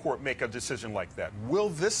Supreme Court make a decision like that? Will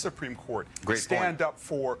this Supreme Court stand up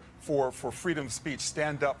for freedom of speech,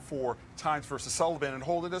 stand up for Times versus Sullivan, and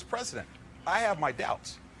hold it as precedent? I have my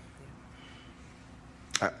doubts.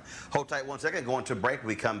 Hold tight 1 second. Going to break. When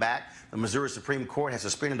we come back, the Missouri Supreme Court has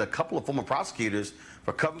suspended a couple of former prosecutors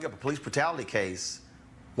for covering up a police brutality case.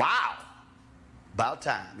 Wow. About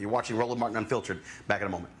time. You're watching Roland Martin Unfiltered. Back in a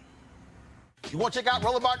moment. You want to check out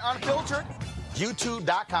Roland Martin Unfiltered?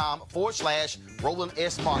 YouTube.com/Roland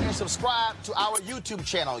S. Martin. And subscribe to our YouTube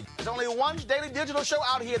channel. There's only one daily digital show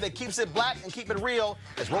out here that keeps it black and keep it real.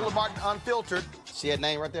 It's Roland Martin Unfiltered. See that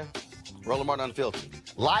name right there? Roland Martin Unfiltered.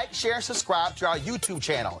 Like, share, and subscribe to our YouTube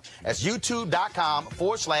channel. That's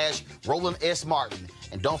YouTube.com/Roland S. Martin.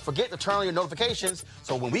 And don't forget to turn on your notifications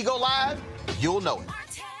so when we go live, you'll know it.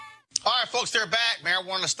 All right, folks, they're back.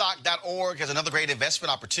 MarijuanaStock.org has another great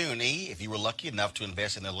investment opportunity. If you were lucky enough to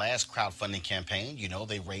invest in their last crowdfunding campaign, you know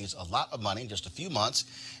they raised a lot of money in just a few months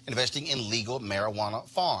investing in legal marijuana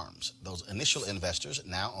farms. Those initial investors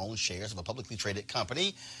now own shares of a publicly traded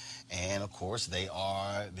company. And, of course, they're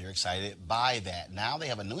excited by that. Now they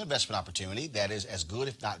have a new investment opportunity that is as good,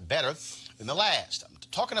 if not better, than the last. I'm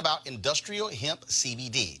talking about industrial hemp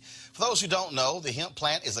CBD. For those who don't know, the hemp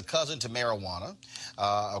plant is a cousin to marijuana,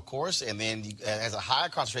 of course, and then it has a higher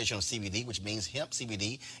concentration of CBD, which means hemp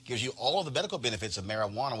CBD gives you all of the medical benefits of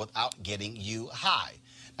marijuana without getting you high.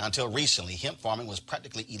 Now, until recently, hemp farming was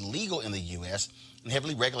practically illegal in the U.S. and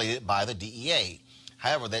heavily regulated by the DEA.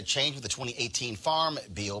 However, that changed with the 2018 Farm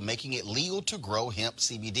Bill, making it legal to grow hemp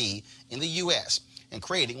CBD in the U.S. and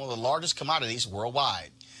creating one of the largest commodities worldwide.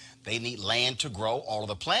 They need land to grow all of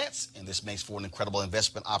the plants, and this makes for an incredible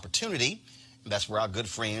investment opportunity. And that's where our good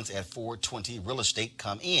friends at 420 Real Estate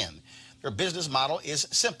come in. Their business model is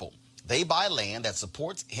simple. They buy land that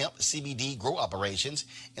supports hemp CBD grow operations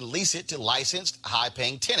and lease it to licensed,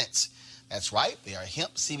 high-paying tenants. That's right, they are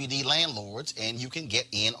hemp CBD landlords, and you can get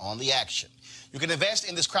in on the action. You can invest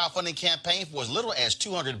in this crowdfunding campaign for as little as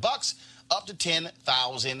 $200 up to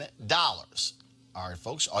 $10,000. All right,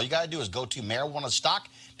 folks, all you got to do is go to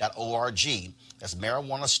marijuanastock.org. That's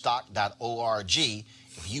marijuanastock.org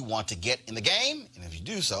if you want to get in the game. And if you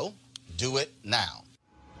do so, do it now.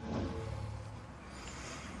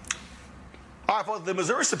 All right, folks, the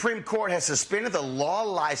Missouri Supreme Court has suspended the law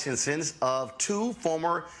licenses of two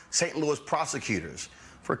former St. Louis prosecutors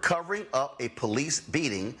for covering up a police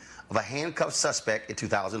beating of a handcuffed suspect in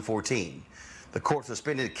 2014. The court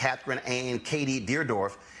suspended Catherine Ann Katie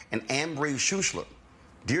Deerdorf and Ambry Schuessler.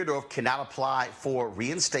 Deerdorf cannot apply for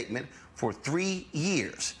reinstatement for 3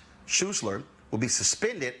 years. Schuessler will be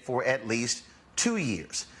suspended for at least 2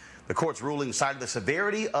 years. The court's ruling cited the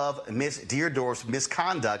severity of Ms. Deerdorf's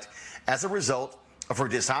misconduct as a result of her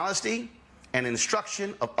dishonesty and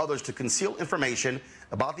instruction of others to conceal information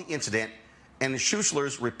about the incident and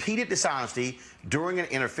Schuessler's repeated dishonesty during an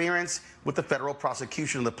interference with the federal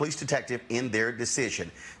prosecution of the police detective in their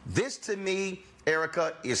decision. This, to me,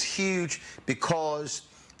 Erica, is huge because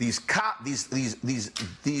these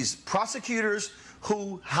prosecutors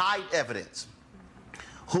who hide evidence,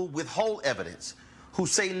 who withhold evidence, who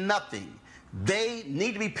say nothing, they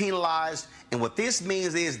need to be penalized. And what this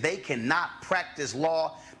means is they cannot practice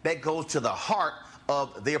law that goes to the heart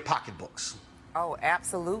of their pocketbooks. Oh,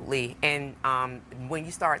 absolutely. And when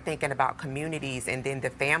you start thinking about communities and then the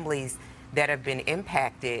families that have been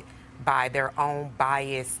impacted by their own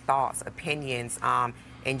biased thoughts, opinions,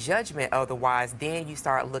 and judgment otherwise, then you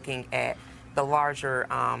start looking at the larger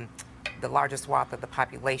swath of the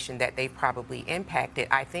population that they've probably impacted.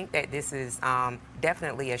 I think that this is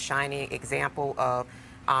definitely a shining example of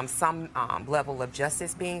some level of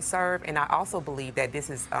justice being served. And I also believe that this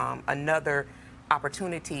is another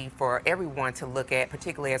opportunity for everyone to look at,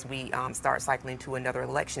 particularly as we start cycling to another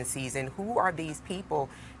election season. Who are these people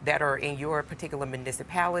that are in your particular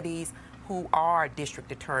municipalities? Who are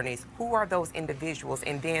district attorneys? Who are those individuals?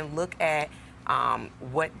 And then look at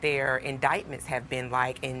what their indictments have been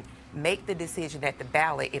like and make the decision at the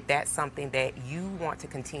ballot if that's something that you want to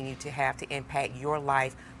continue to have to impact your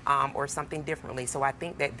life or something differently. So I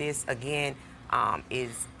think that this, again,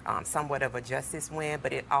 is somewhat of a justice win,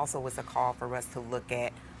 but it also is a call for us to look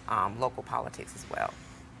at local politics as well.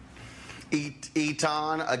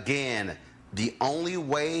 Eton, again, the only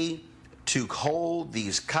way to hold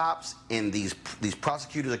these cops and these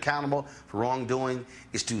prosecutors accountable for wrongdoing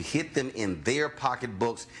is to hit them in their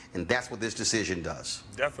pocketbooks, and that's what this decision does.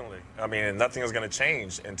 Definitely. I mean, nothing is going to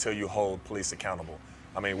change until you hold police accountable.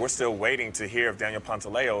 I mean, we're still waiting to hear if Daniel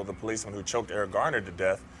Pantaleo, the policeman who choked Eric Garner to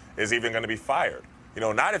death, is even going to be fired. You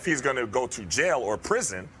know, not if he's going to go to jail or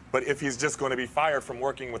prison, but if he's just going to be fired from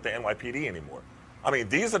working with the NYPD anymore. I mean,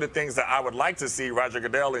 these are the things that I would like to see Roger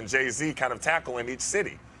Goodell and Jay-Z kind of tackle in each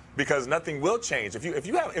city, because nothing will change. If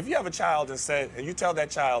you have a child and you tell that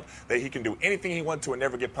child that he can do anything he wants to and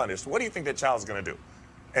never get punished, what do you think that child's going to do?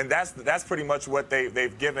 And that's pretty much what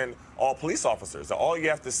they've given all police officers. So all you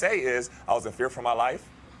have to say is, I was in fear for my life.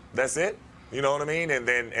 That's it. You know what I mean?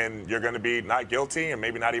 And you're going to be not guilty and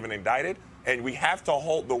maybe not even indicted. And we have to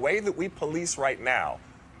hold the way that we police right now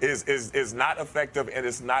is not effective and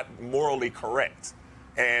it's not morally correct.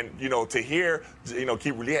 And, to hear,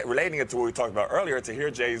 keep relating it to what we talked about earlier, to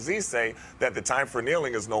hear Jay-Z say that the time for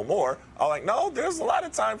kneeling is no more, I'm like, no, there's a lot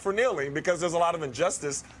of time for kneeling because there's a lot of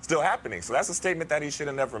injustice still happening. So that's a statement that he should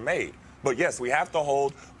have never made. But, yes, we have to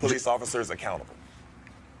hold police officers accountable.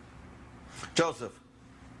 Joseph.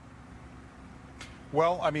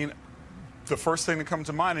 Well, I mean, the first thing that comes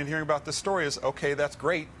to mind in hearing about this story is, okay, that's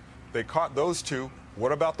great. They caught those two.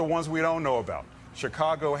 What about the ones we don't know about?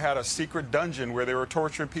 Chicago had a secret dungeon where they were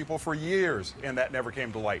torturing people for years, and that never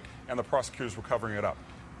came to light, and the prosecutors were covering it up.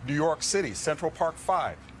 New York City, Central Park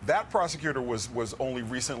 5, that prosecutor was only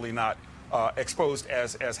recently not exposed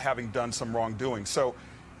as having done some wrongdoing. So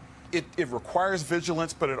it requires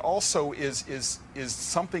vigilance, but it also is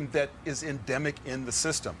something that is endemic in the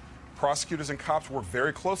system. Prosecutors and cops work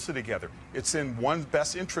very closely together. It's in one's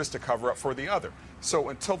best interest to cover up for the other. So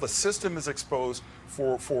until the system is exposed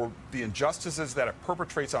for the injustices that it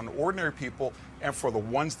perpetrates on ordinary people and for the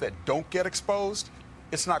ones that don't get exposed,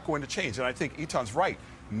 it's not going to change. And I think Etan's right.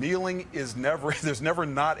 Kneeling is never, there's never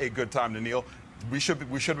not a good time to kneel. We should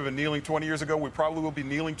have been kneeling 20 years ago. We probably will be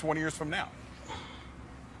kneeling 20 years from now.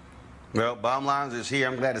 Well, bottom line is here.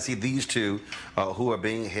 I'm glad to see these two who are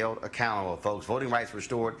being held accountable, folks. Voting rights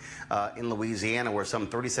restored in Louisiana, where some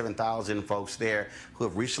 37,000 folks there who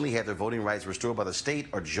have recently had their voting rights restored by the state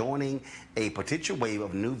are joining a potential wave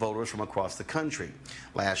of new voters from across the country.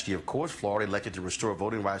 Last year, of course, Florida elected to restore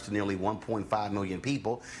voting rights to nearly 1.5 million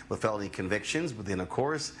people with felony convictions. But then, of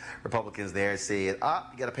course, Republicans there said, you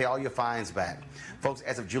got to pay all your fines back. Folks,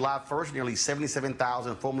 as of July 1st, nearly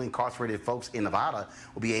 77,000 formerly incarcerated folks in Nevada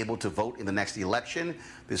will be able to vote in the next election.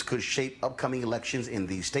 This could shape upcoming elections in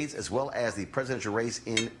these states as well as the presidential race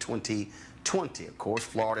in 2020. Of course,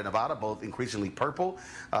 Florida and Nevada, both increasingly purple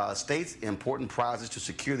states, important prizes to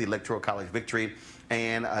secure the Electoral College victory.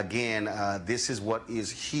 And again, this is what is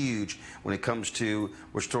huge when it comes to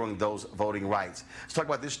restoring those voting rights. Let's talk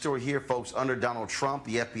about this story here, folks. Under Donald Trump,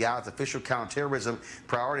 the FBI's official counterterrorism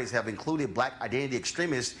priorities have included black identity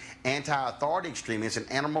extremists, anti-authority extremists, and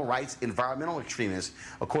animal rights environmental extremists,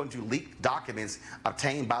 according to leaked documents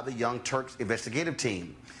obtained by the Young Turks investigative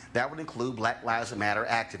team. That would include Black Lives Matter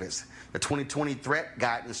activists. The 2020 threat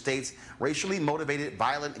guidance states racially motivated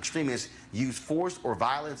violent extremists use force or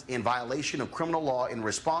violence in violation of criminal law in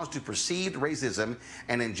response to perceived racism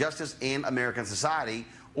and injustice in American society,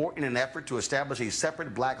 or in an effort to establish a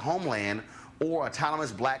separate black homeland or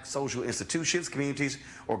autonomous black social institutions, communities,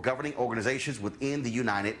 or governing organizations within the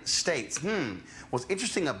United States. What's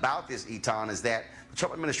interesting about this, Etan, is that the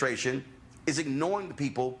Trump administration is ignoring the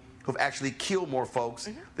people who've actually killed more folks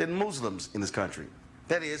than Muslims in this country.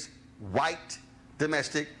 That is, white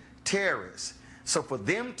domestic terrorists. So for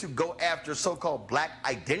them to go after so-called black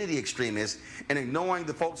identity extremists and ignoring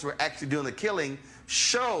the folks who are actually doing the killing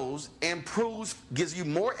shows and proves, gives you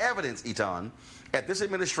more evidence, Etan, that this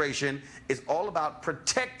administration is all about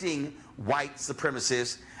protecting white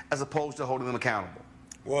supremacists as opposed to holding them accountable.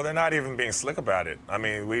 Well, they're not even being slick about it. I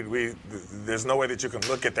mean, there's no way that you can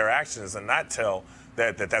look at their actions and not tell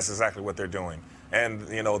that's exactly what they're doing. And,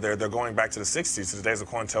 they're going back to the 60s, to the days of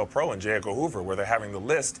COINTELPRO and J. Edgar Hoover, where they're having the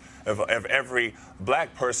list of every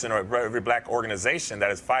black person or every black organization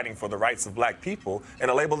that is fighting for the rights of black people and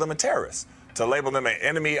to label them a terrorist, to label them an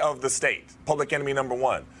enemy of the state, public enemy number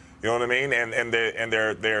one. You know what I mean? And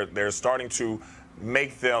they're starting to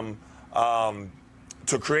make them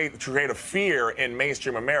to create a fear in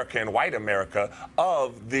mainstream America and white America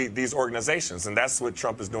of these organizations, and that's what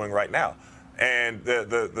Trump is doing right now. And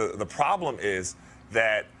the problem is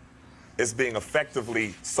that it's being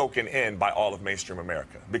effectively soaking in by all of mainstream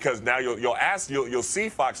America. Because now you'll see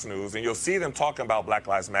Fox News and you'll see them talking about Black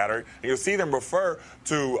Lives Matter, and you'll see them refer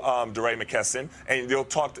to DeRay McKesson, and they'll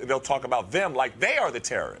talk about them like they are the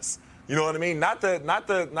terrorists. You know what I mean? Not the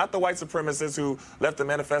white supremacists who left the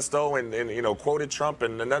manifesto and quoted Trump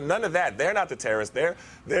and none of that. They're not the terrorists.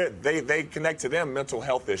 They connect to them mental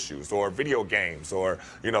health issues or video games or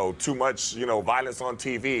too much violence on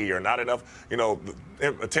TV or not enough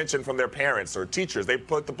attention from their parents or teachers. They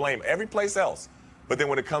put the blame every place else. But then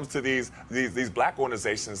when it comes to these black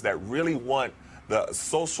organizations that really want the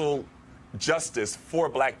social justice for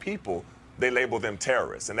black people, they label them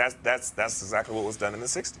terrorists, and that's exactly what was done in the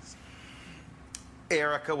 60s.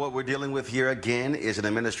 Erica, what we're dealing with here again is an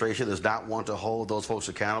administration that does not want to hold those folks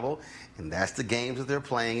accountable, and that's the games that they're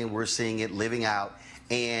playing, and we're seeing it living out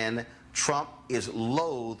in Trump is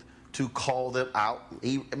loath to call them out.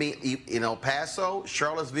 El Paso,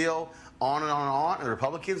 Charlottesville, on and on and on, and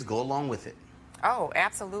Republicans go along with it. Oh,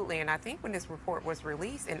 absolutely. And I think when this report was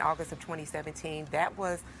released in August of 2017, that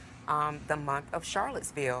was the month of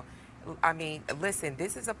Charlottesville. I mean, listen,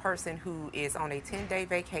 this is a person who is on a 10-day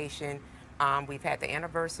vacation. We've had the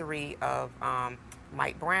anniversary of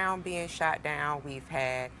Mike Brown being shot down. We've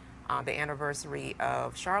had the anniversary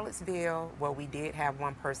of Charlottesville, where we did have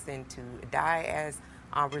one person to die as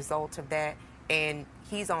a result of that. And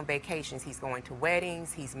he's on vacations. He's going to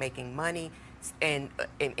weddings. He's making money. And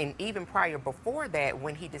even prior, before that,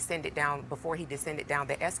 when he descended down, before he descended down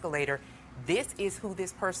the escalator, this is who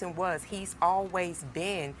this person was. He's always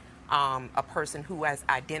been a person who has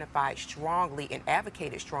identified strongly and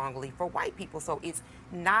advocated strongly for white people. So it's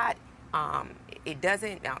not, it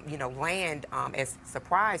doesn't, land as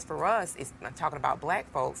surprise for us. I'm talking about black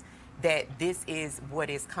folks, that this is what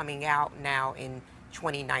is coming out now in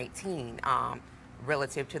 2019.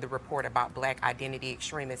 Relative to the report about black identity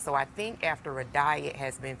extremists. So I think after a diet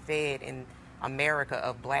has been fed in America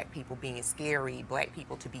of black people being scary, black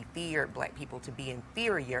people to be feared, black people to be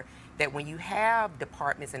inferior, that when you have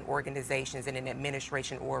departments and organizations and an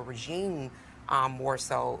administration or a regime, more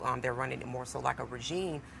so, they're running it more so like a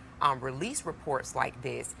regime, release reports like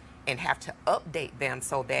this and have to update them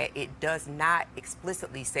so that it does not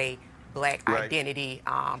explicitly say black identity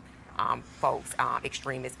folks,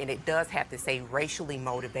 extremists, and it does have to say racially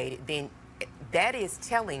motivated, then that is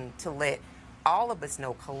telling to let all of us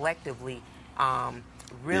know collectively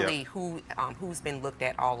who's been looked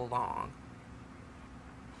at all along.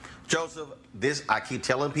 Joseph, I keep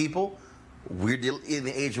telling people, we're in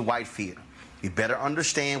the age of white fear. You better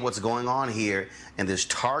understand what's going on here, and this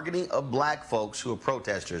targeting of black folks who are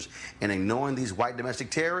protesters and ignoring these white domestic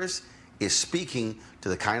terrorists is speaking to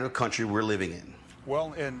the kind of country we're living in.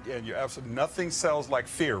 Well, and you're absolutely, nothing sells like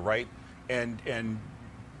fear, right? And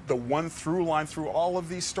the one through line through all of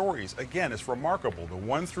these stories, again, it's remarkable. The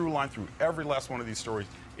one through line through every last one of these stories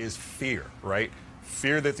is fear, right?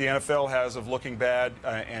 Fear that the NFL has of looking bad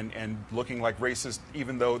and looking like racist,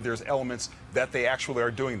 even though there's elements that they actually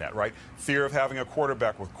are doing that, right? Fear of having a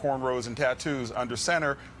quarterback with cornrows and tattoos under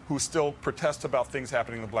center who still protests about things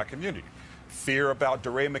happening in the black community. Fear about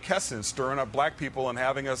DeRay McKesson stirring up black people and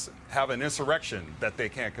having us have an insurrection that they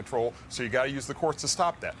can't control, so you got to use the courts to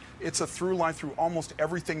stop that. It's a through line through almost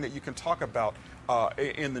everything that you can talk about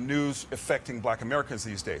in the news affecting black Americans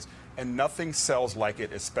these days. And nothing sells like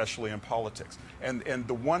it, especially in politics. And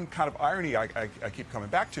the one kind of irony I keep coming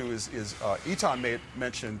back to is Etan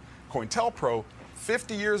mentioned COINTELPRO.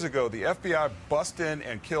 50 years ago, the FBI busted in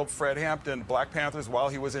and killed Fred Hampton, Black Panthers, while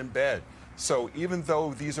he was in bed. So even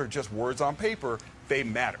though these are just words on paper, they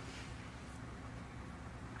matter.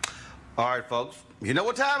 All right, folks. You know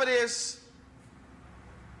what time it is.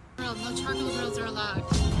 No charcoal grills are allowed.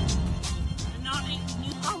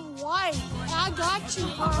 I'm white. I got you,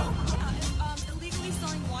 huh? Illegally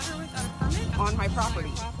selling water without a permit on my property.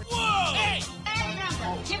 Whoa! Hey!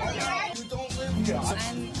 We don't live here.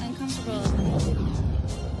 I'm uncomfortable.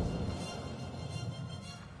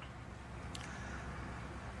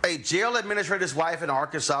 A jail administrator's wife in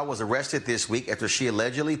Arkansas was arrested this week after she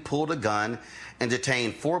allegedly pulled a gun and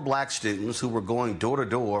detained 4 black students who were going door to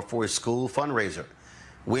door for a school fundraiser.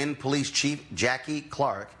 Wynn Police Chief Jackie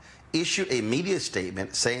Clark issued a media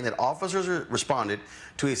statement saying that officers responded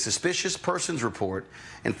to a suspicious persons report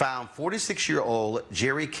and found 46-year-old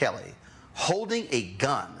Jerry Kelly holding a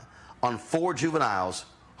gun on 4 juveniles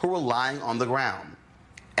who were lying on the ground.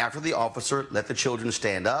 After the officer let the children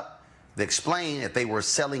stand up, they explained that they were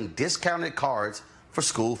selling discounted cards for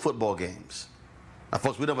school football games. Now,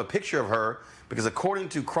 folks, we don't have a picture of her because according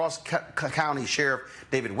to Cross County Sheriff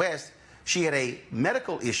David West, she had a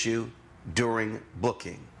medical issue during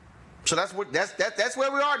booking. So that's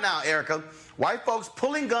where we are now, Erica. White folks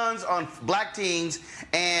pulling guns on black teens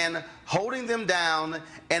and holding them down.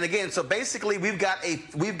 And again, so basically we've got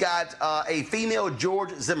a female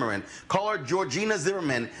George Zimmerman. Call her Georgina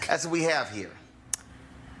Zimmerman. That's what we have here.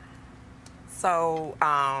 So,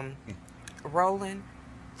 Roland,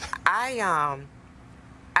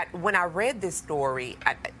 when I read this story,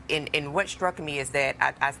 and what struck me is that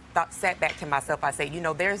I sat back to myself. I said,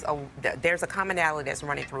 there's a commonality that's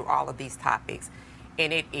running through all of these topics,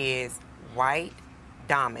 and it is white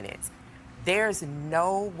dominance. There's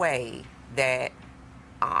no way that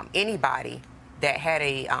anybody that had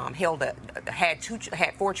had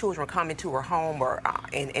 4 children come into her home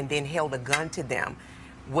and then held a gun to them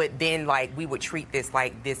would then we would treat this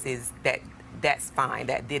like that's fine,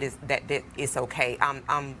 that it's okay.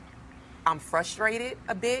 I'm frustrated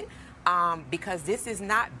a bit because this is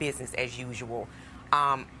not business as usual.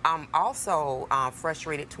 I'm also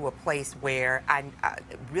frustrated to a place where I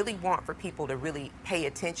really want for people to really pay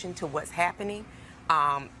attention to what's happening.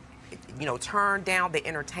 Turn down the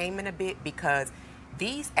entertainment a bit, because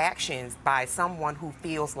these actions by someone who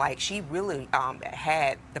feels like she really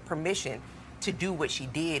had the permission to do what she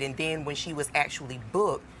did, and then when she was actually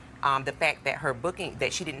booked, the fact that her booking,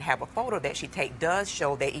 that she didn't have a photo that she take, does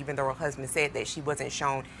show that even though her husband said that she wasn't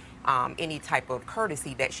shown any type of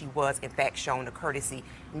courtesy, that she was in fact shown a courtesy.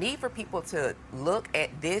 Need for people to look at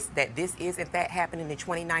this, that this is in fact happening in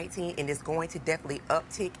 2019 and is going to definitely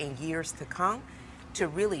uptick in years to come, to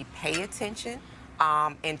really pay attention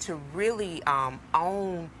and to really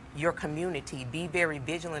own your community. Be very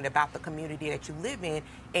vigilant about the community that you live in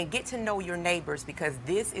and get to know your neighbors, because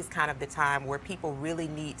this is kind of the time where people really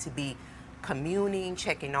need to be communing,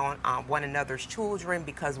 checking on one another's children,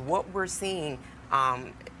 because what we're seeing,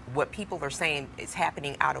 what people are saying is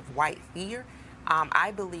happening out of white fear,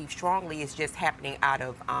 I believe strongly is just happening out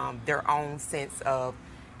of their own sense of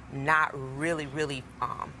not really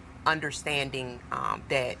understanding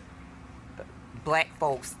that Black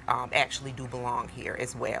folks actually do belong here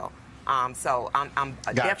as well. So I'm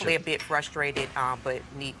definitely a bit frustrated, but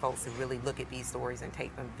need folks to really look at these stories and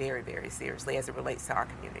take them very, very seriously as it relates to our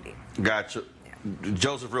community. Gotcha. Yeah.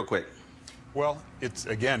 Joseph, real quick. Well, it's,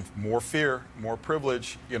 again, more fear, more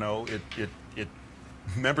privilege.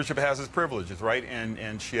 Membership has its privileges, right?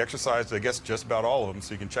 And she exercised, I guess, just about all of them,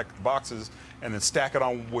 so you can check the boxes and then stack it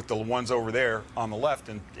on with the ones over there on the left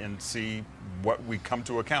and see what we come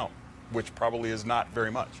to account, which probably is not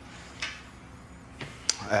very much.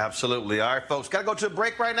 Absolutely. All right, folks, got to go to a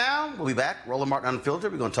break right now. We'll be back. Roland Martin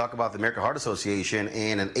Unfiltered. We're going to talk about the American Heart Association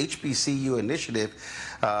and an HBCU initiative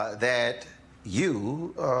that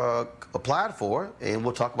you applied for, and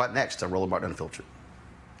we'll talk about next on Roland Martin Unfiltered.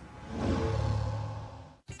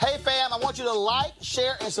 Hey, fam, I want you to like,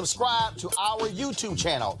 share, and subscribe to our YouTube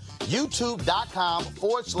channel,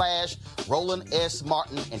 youtube.com/Roland S.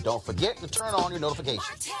 Martin. And don't forget to turn on your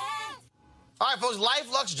notifications. All right, folks,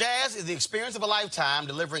 Life Lux Jazz is the experience of a lifetime,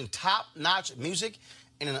 delivering top-notch music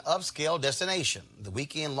in an upscale destination. The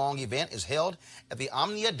weekend-long event is held at the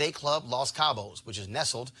Omnia Day Club Los Cabos, which is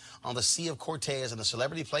nestled on the Sea of Cortez and the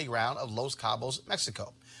celebrity playground of Los Cabos,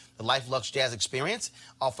 Mexico. The Life Lux Jazz experience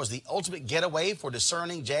offers the ultimate getaway for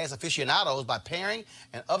discerning jazz aficionados by pairing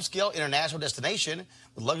an upscale international destination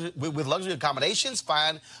with luxury accommodations,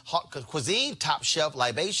 fine hot cuisine, top-shelf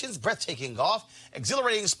libations, breathtaking golf,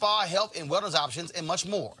 exhilarating spa, health and wellness options, and much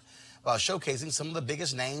more, while showcasing some of the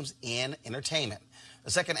biggest names in entertainment.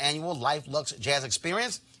 The second annual Life Lux Jazz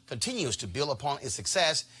Experience continues to build upon its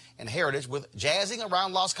success and heritage with Jazzing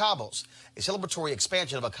Around Los Cabos, a celebratory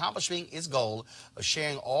expansion of accomplishing its goal of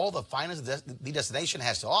sharing all the finest the destination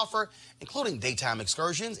has to offer, including daytime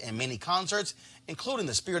excursions and mini concerts, including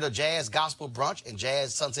the Spirit of Jazz Gospel Brunch and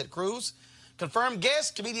Jazz Sunset Cruise. Confirmed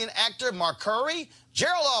guests, comedian actor Mark Curry,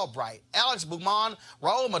 Gerald Albright, Alex Beaumont,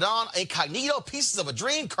 Raul Madon, Incognito, Pieces of a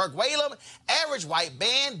Dream, Kirk Whalum, Average White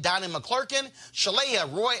Band, Donnie McClurkin, Shalea,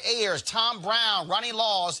 Roy Ayers, Tom Brown, Ronnie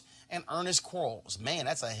Laws, and Ernest Quarles. Man,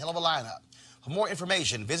 that's a hell of a lineup. For more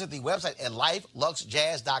information, visit the website at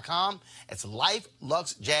lifeluxjazz.com. It's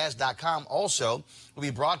lifeluxjazz.com. Also, we'll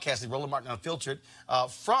be broadcasting Roland Martin Unfiltered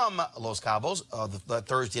from Los Cabos the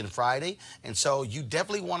Thursday and Friday. And so you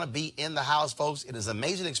definitely want to be in the house, folks. It is an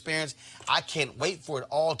amazing experience. I can't wait for it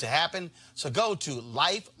all to happen. So go to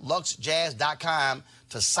lifeluxjazz.com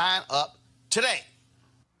to sign up today.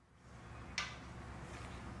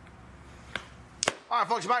 All right,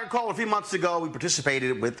 folks, you might recall a few months ago we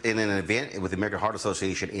participated in an event with the American Heart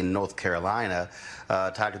Association in North Carolina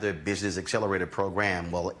tied to their Business Accelerator program.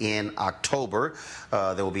 Well, in October,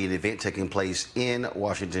 there will be an event taking place in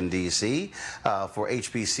Washington, D.C. For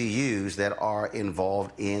HBCUs that are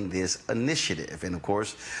involved in this initiative. And, of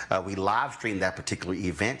course, we live streamed that particular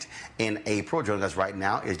event in April. Joining us right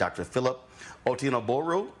now is Dr. Philip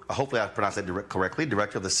Otienoboru, hopefully I pronounced that correctly,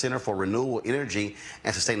 Director of the Center for Renewable Energy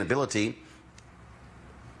and Sustainability.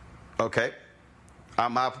 Okay,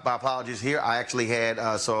 my apologies here. I actually had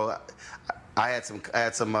I had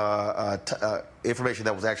some information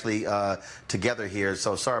that was actually together here.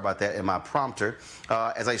 So sorry about that in my prompter.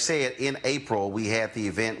 As I said, in April we had the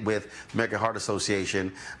event with the American Heart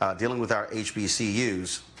Association dealing with our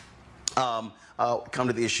HBCUs. Come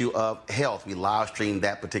to the issue of health. We live streamed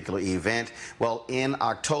that particular event. Well, in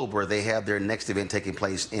October, they have their next event taking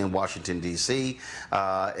place in Washington, D.C.,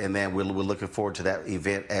 and then we're looking forward to that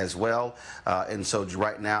event as well. And so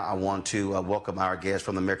right now, I want to welcome our guest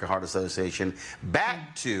from the American Heart Association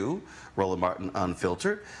back to Roland Martin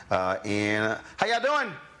Unfiltered. And how y'all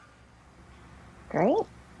doing? Great.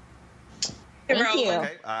 Thank you.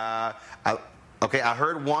 Okay. I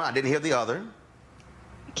heard one. I didn't hear the other.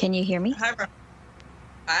 Can you hear me?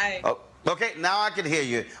 Hi. Oh, okay, now I can hear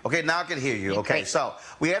you. Okay, so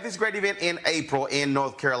we have this great event in April in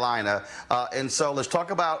North Carolina. And so let's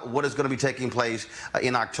talk about what is going to be taking place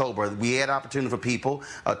in October. We had opportunity for people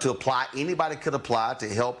to apply. Anybody could apply to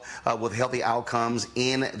help with healthy outcomes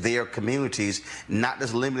in their communities, not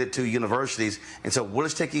just limited to universities. And so what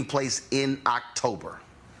is taking place in October?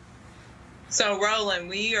 So,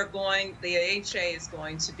 Roland, the AHA is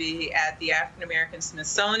going to be at the African American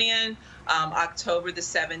Smithsonian, October the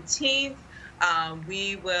 17th.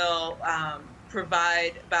 We will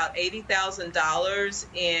provide about $80,000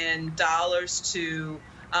 in dollars to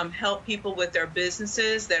help people with their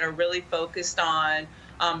businesses that are really focused on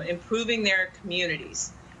improving their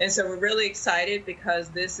communities. And so we're really excited because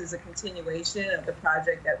this is a continuation of the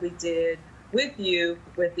project that we did with you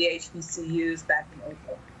with the HBCUs back in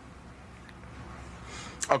April.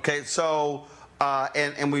 Okay, so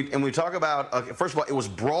and we talk about first of all, it was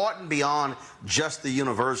broadened beyond just the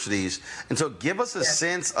universities, and so give us a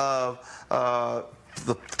sense of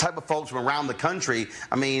the type of folks from around the country.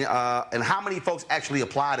 I mean, and how many folks actually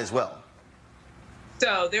applied as well?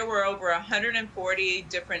 So there were over 140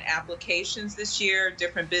 different applications this year,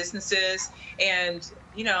 different businesses, and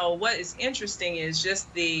you know what is interesting is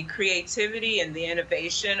just the creativity and the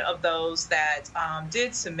innovation of those that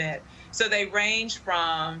did submit. So they range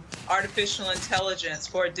from artificial intelligence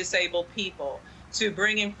for disabled people to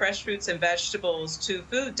bringing fresh fruits and vegetables to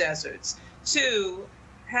food deserts to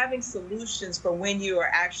having solutions for when you are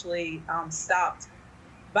actually stopped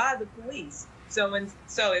by the police. So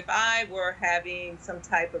if I were having some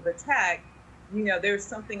type of attack, you know, there's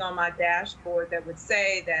something on my dashboard that would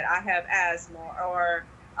say that I have asthma or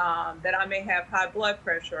that I may have high blood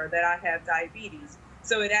pressure or that I have diabetes.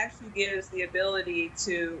 So it actually gives the ability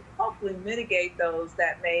to hopefully mitigate those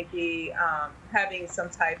that may be having some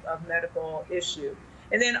type of medical issue.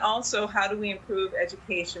 And then also, how do we improve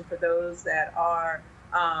education for those that are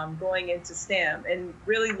going into STEM and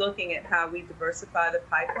really looking at how we diversify the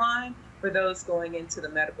pipeline for those going into the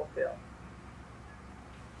medical field.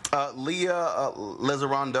 Leah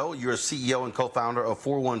Lizarrando, you're a CEO and co-founder of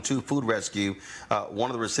 412 Food Rescue, one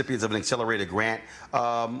of the recipients of an accelerated grant.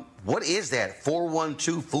 What is that,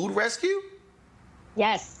 412 Food Rescue?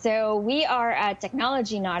 Yes, so we are a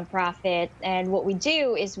technology nonprofit, and what we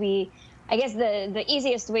do is I guess the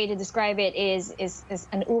easiest way to describe it is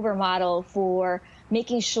an Uber model for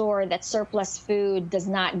making sure that surplus food does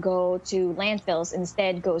not go to landfills,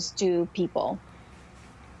 instead goes to people.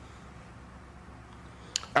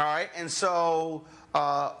 All right, and so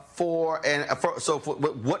what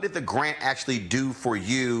did the grant actually do for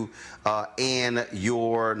you and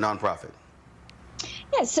your nonprofit?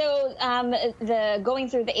 Yeah, so the going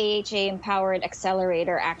through the AHA Empowered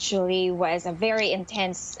Accelerator actually was a very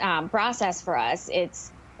intense process for us.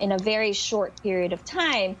 It's in a very short period of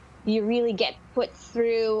time. You really get put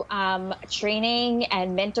through training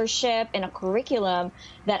and mentorship and a curriculum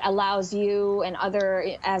that allows you and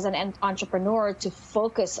as an entrepreneur to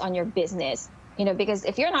focus on your business. You know, because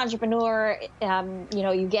if you're an entrepreneur, you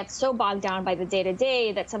know, you get so bogged down by the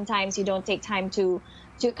day-to-day that sometimes you don't take time to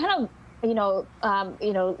kind of,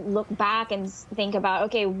 look back and think about,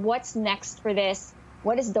 okay, what's next for this?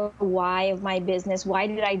 What is the why of my business? Why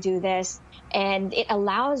did I do this? And it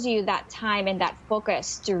allows you that time and that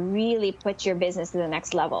focus to really put your business to the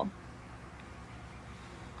next level.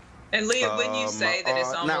 And Leah, wouldn't you say that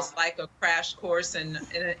it's almost like a crash course in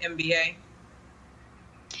an MBA?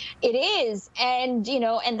 It is, and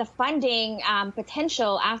and the funding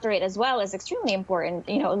potential after it as well is extremely important.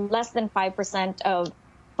 You know, less than 5% of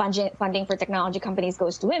funding for technology companies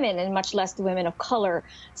goes to women, and much less to women of color.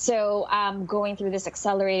 So going through this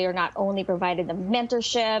accelerator not only provided the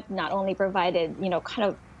mentorship, not only provided, kind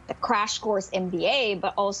of the crash course MBA,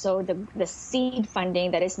 but also the seed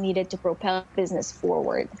funding that is needed to propel business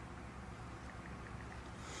forward.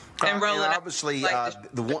 And Roland, obviously,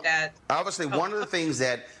 one of the things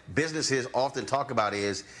that businesses often talk about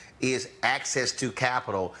is access to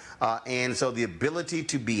capital, and so the ability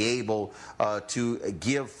to be able to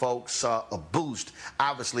give folks a boost,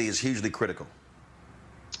 obviously, is hugely critical.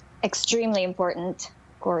 Extremely important,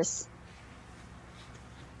 of course.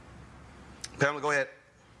 Pamela, go ahead.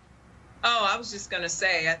 Oh, I was just going to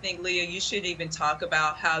say, I think, Leah, you should even talk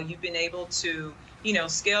about how you've been able to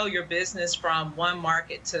scale your business from one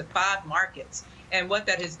market to 5 markets, and what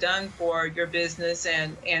that has done for your business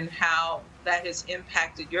and how that has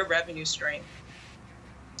impacted your revenue stream.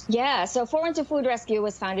 Yeah, so 412 Food Rescue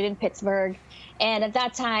was founded in Pittsburgh. And at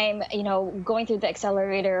that time, you know, going through the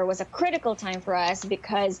accelerator was a critical time for us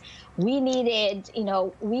because we needed, you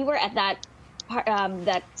know, we were at that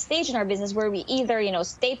stage in our business where we either, you know,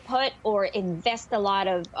 stay put or invest a lot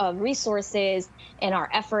of resources in our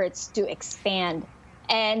efforts to expand.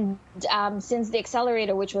 And since the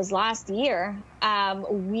accelerator, which was last year,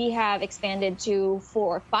 we have expanded to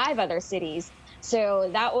 4 or 5 other cities. So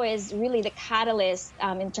that was really the catalyst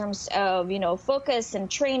in terms of, you know, focus and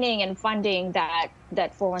training and funding that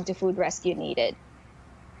 412 Food Rescue needed.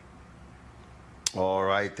 All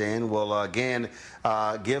right, then. Well, again,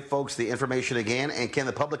 give folks the information again. And can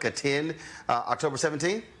the public attend October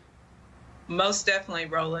 17th? Most definitely,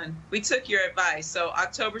 Roland. We took your advice. So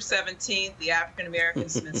October 17th, the African American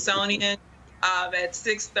Smithsonian at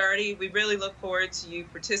 6:30. We really look forward to you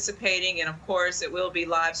participating. And, of course, it will be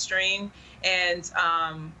live streamed. And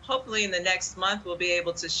hopefully in the next month, we'll be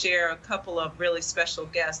able to share a couple of really special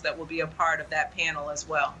guests that will be a part of that panel as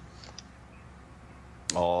well.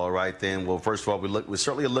 All right, then. Well, first of all, we're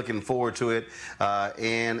certainly looking forward to it.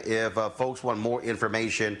 And if folks want more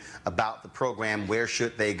information about the program, where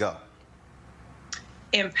should they go?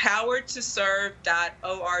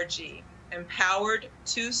 Empoweredtoserve.org.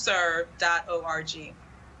 Empoweredtoserve.org.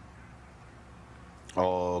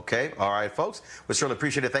 Okay. All right, folks. We certainly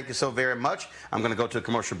appreciate it. Thank you so very much. I'm going to go to a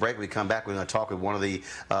commercial break. When we come back, we're going to talk with one of the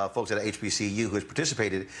folks at HBCU who has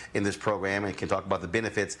participated in this program and can talk about the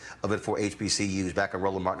benefits of it for HBCUs. Back on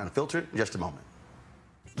Roland Martin Unfiltered in just a moment.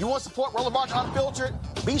 You want to support Roland Martin Unfiltered?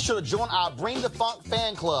 Be sure to join our Bring the Funk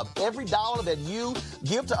fan club. Every dollar that you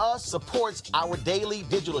give to us supports our daily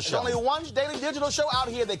digital show. There's only one daily digital show out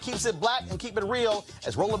here that keeps it black and keep it real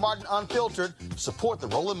as Roland Martin Unfiltered. Support the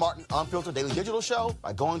Roland Martin Unfiltered daily digital show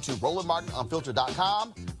by going to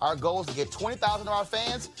RolandMartinUnfiltered.com. Our goal is to get 20,000 of our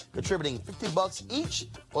fans contributing $50 each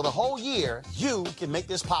for the whole year. You can make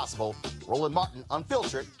this possible.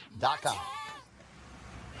 RolandMartinUnfiltered.com.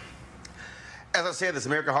 As I said, this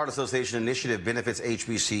American Heart Association initiative benefits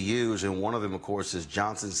HBCUs, and one of them, of course, is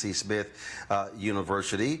Johnson C. Smith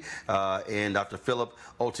University. And Dr. Philip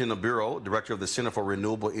Otinaburo, Director of the Center for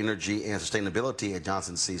Renewable Energy and Sustainability at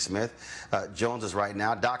Johnson C. Smith, joins us right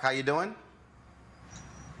now. Doc, how you doing?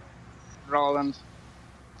 Roland,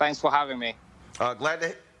 thanks for having me. Glad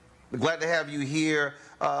to have you here.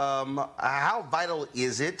 How vital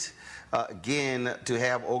is it? Again, to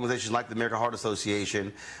have organizations like the American Heart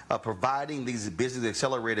Association providing these business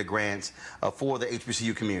accelerator grants for the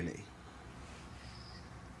HBCU community?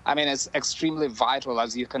 I mean, it's extremely vital.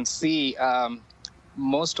 As you can see,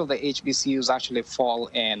 most of the HBCUs actually fall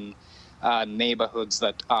in neighborhoods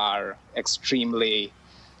that are extremely,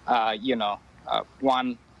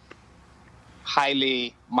 one,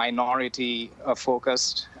 highly minority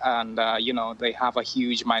focused, and, they have a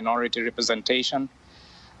huge minority representation.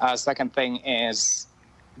 Second thing is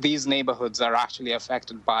these neighborhoods are actually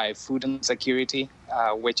affected by food insecurity,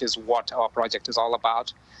 which is what our project is all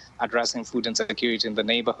about, addressing food insecurity in the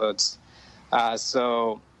neighborhoods.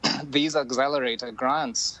 So these accelerator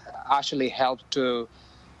grants actually help to,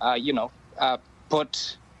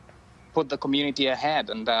 put the community ahead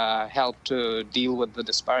and help to deal with the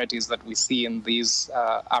disparities that we see in these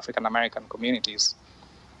African American communities.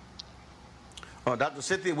 Dr.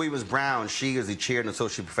 Cynthia Weavers-Brown, she is the chair and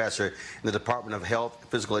associate professor in the Department of Health,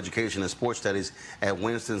 Physical Education, and Sports Studies at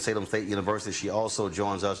Winston-Salem State University. She also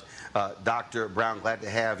joins us. Dr. Brown, glad to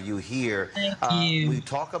have you here. Thank you. When we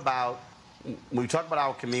talk about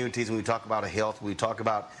our communities, when we talk about health, when we talk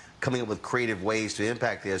about coming up with creative ways to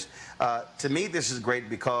impact this, to me this is great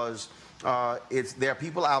because there are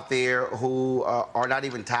people out there who are not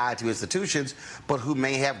even tied to institutions, but who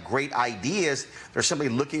may have great ideas. They're simply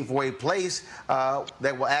looking for a place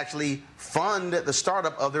that will actually fund the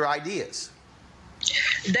startup of their ideas.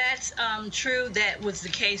 That's true. That was the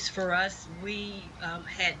case for us. We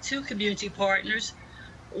had 2 community partners.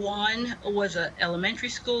 One was an elementary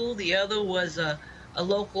school. The other was a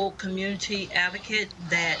local community advocate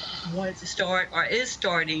that wanted to start or is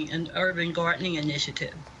starting an urban gardening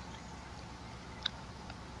initiative.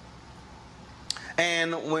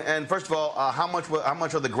 And first of all, how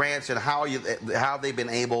much are the grants, and how have they been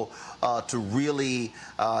able to really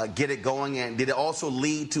get it going? And did it also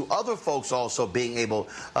lead to other folks also being able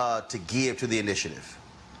to give to the initiative?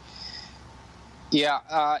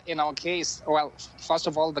 Yeah, in our case, well, first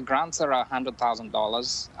of all, the grants are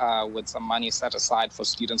 $100,000 with some money set aside for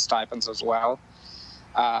student stipends as well.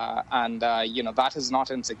 That is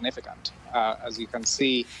not insignificant. As you can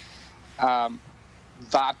see,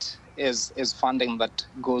 that is funding that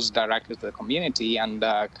goes directly to the community and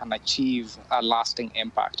can achieve a lasting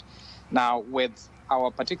impact. Now, with our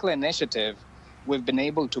particular initiative, we've been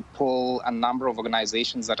able to pull a number of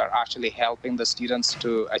organizations that are actually helping the students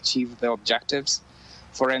to achieve their objectives.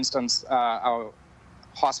 For instance, our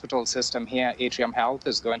hospital system here, Atrium Health,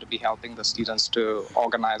 is going to be helping the students to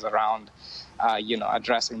organize around,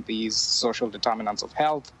 addressing these social determinants of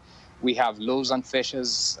health. We have Loaves and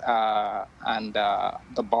Fishes and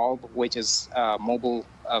the Bulb, which is a mobile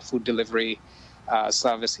food delivery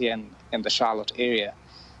service here in the Charlotte area.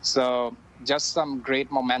 So just some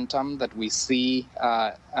great momentum that we see,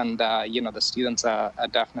 and the students are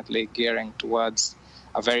definitely gearing towards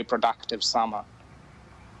a very productive fall.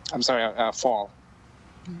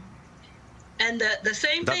 And the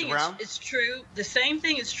same Dr. thing Brown? is true. The same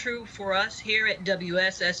thing is true for us here at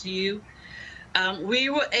WSSU. We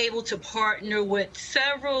were able to partner with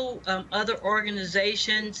several other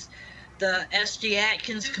organizations. The S.G.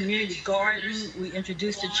 Atkins Community Garden, we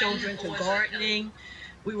introduced the children to gardening.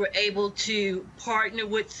 We were able to partner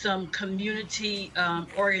with some community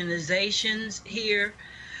organizations here.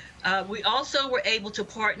 We also were able to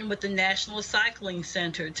partner with the National Cycling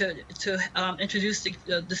Center to introduce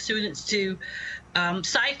the students to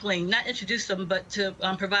cycling, not introduce them, but to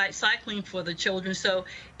provide cycling for the children. So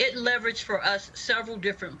it leveraged for us several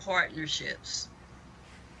different partnerships.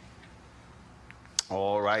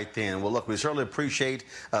 All right, then. Well, look, we certainly appreciate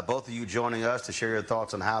both of you joining us to share your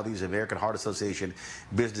thoughts on how these American Heart Association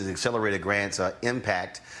Business Accelerator grants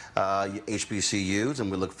impact HBCUs, and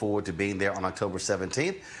we look forward to being there on October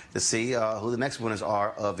 17th to see who the next winners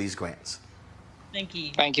are of these grants. Thank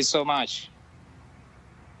you. Thank you so much.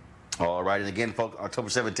 All right, and again, folks, October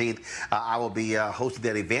 17th, I will be hosting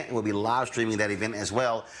that event, and we'll be live streaming that event as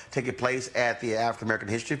well, taking place at the African American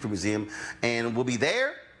History Museum, and we'll be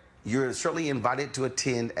there. You're certainly invited to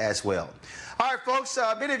attend as well. All right, folks,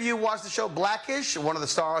 many of you watched the show Blackish. One of the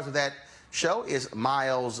stars of that show is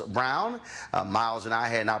Miles Brown. Miles and I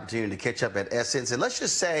had an opportunity to catch up at Essence, and let's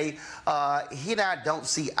just say he and I don't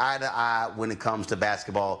see eye to eye when it comes to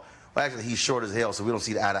basketball. Well, actually, he's short as hell, so we don't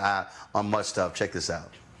see eye to eye on much stuff. Check this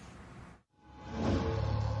out.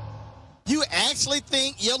 You actually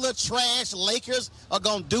think your little trash Lakers are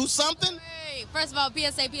gonna do something? Hey, first of all,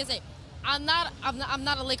 PSA. I'm not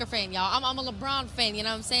a Laker fan, y'all. I'm a LeBron fan, you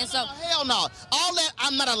know what I'm saying? So hell no. All that,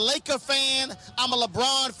 I'm not a Laker fan, I'm a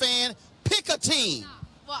LeBron fan. Pick a team.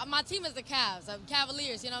 Well, my team is the Cavs,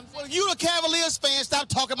 Cavaliers, you know what I'm saying? Well, you a Cavaliers fan, stop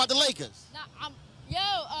talking about the Lakers.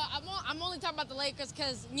 I'm only talking about the Lakers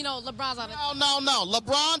because, LeBron's on it. No.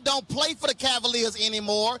 LeBron don't play for the Cavaliers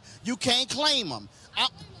anymore. You can't claim him.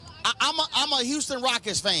 I'm a Houston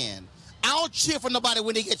Rockets fan. I don't cheer for nobody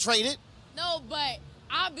when they get traded. No, but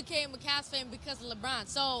I became a Cavs fan because of LeBron.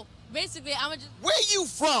 So basically, Where you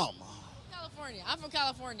from? California. I'm from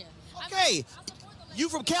California. Okay, you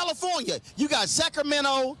from California. You got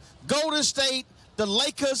Sacramento, Golden State, the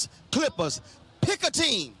Lakers, Clippers. Pick a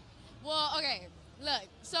team. Well, okay, look.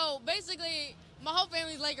 So basically, my whole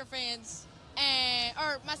family's Laker fans,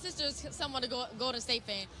 or my sister's somewhat a Golden State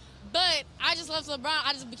fan. But I just love LeBron.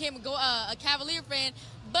 I just became a Cavalier fan.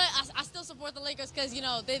 But I still support the Lakers because,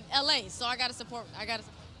 they're LA, so I got to support.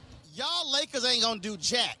 Y'all Lakers ain't going to do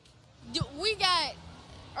jack. They got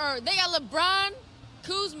LeBron,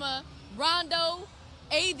 Kuzma, Rondo,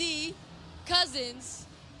 AD, Cousins,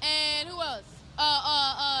 and who else?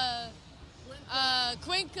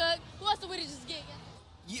 Quinn Cook. Who else did we just get?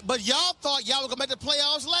 But y'all thought y'all were going to make the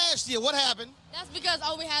playoffs last year. What happened? That's because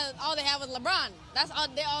all they had was LeBron. That's all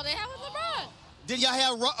they had was LeBron. Did y'all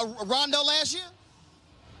have Rondo last year?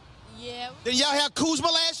 Yeah. Did y'all have Kuzma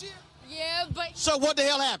last year? Yeah, but... So what the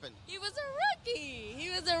hell happened? He was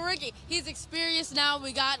a rookie. He's experienced now.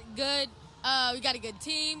 We got good. We got a good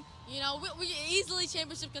team. We easily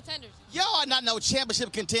championship contenders. Y'all are not no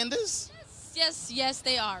championship contenders. Yes,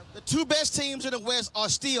 they are. The two best teams in the West are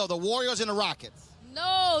still the Warriors and the Rockets.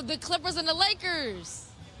 No, the Clippers and the Lakers.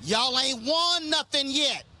 Y'all ain't won nothing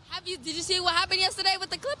yet. Did you see what happened yesterday with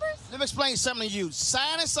the Clippers? Let me explain something to you.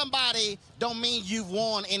 Signing somebody don't mean you've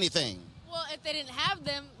won anything. Well, if they didn't have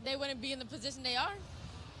them, they wouldn't be in the position they are.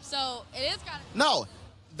 So it is kind of... No,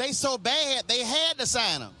 they so bad, they had to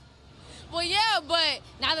sign them. Well, yeah, but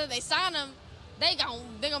now that they signed them,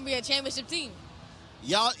 they're gonna be a championship team.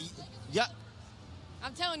 Y'all,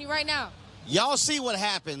 I'm telling you right now. Y'all see what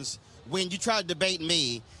happens when you try to debate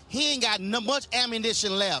me. He ain't got much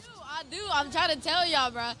ammunition left. I do. I'm trying to tell y'all,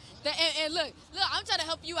 bro. And look, I'm trying to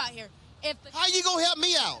help you out here. How you gonna help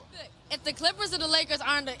me out? Look, if the Clippers or the Lakers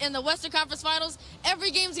are in the Western Conference Finals, every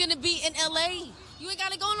game's gonna be in LA. You ain't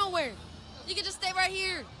gotta go nowhere. You can just stay right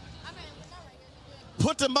here.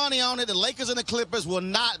 Put the money on it. The Lakers and the Clippers will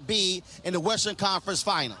not be in the Western Conference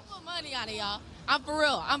Final. I'll put money on it, y'all. I'm for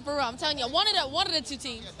real. I'm telling you, one of the two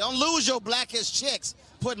teams. Don't lose your blackest chicks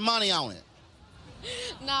putting money on it.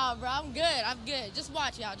 Nah, bro, I'm good. Just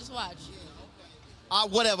watch, y'all. Just watch.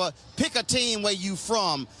 Whatever. Pick a team where you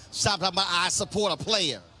from. Stop talking about I support a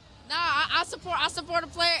player. Nah, I support a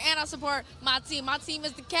player and I support my team. My team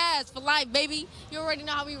is the Cavs for life, baby. You already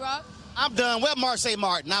know how we rock. I'm done. Where Marseille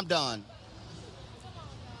Martin? I'm done.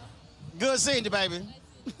 Good seeing you, baby.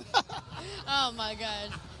 Oh my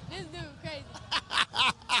gosh, this dude crazy.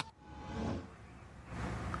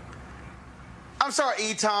 I'm sorry,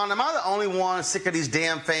 Eton. Am I the only one sick of these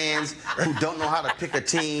damn fans who don't know how to pick a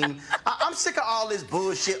team? I'm sick of all this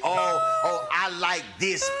bullshit. Oh, I like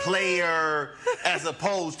this player as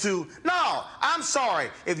opposed to. No, I'm sorry.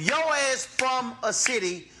 If your ass from a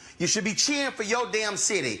city, you should be cheering for your damn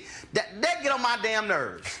city. That get on my damn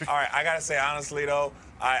nerves. All right, I gotta say honestly though,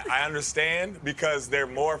 I understand because they're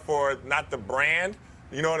more for not the brand.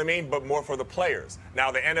 You know what I mean? But more for the players.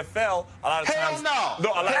 Now, the NFL, a lot of times... Hell no!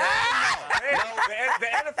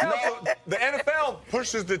 The NFL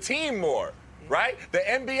pushes the team more, right? The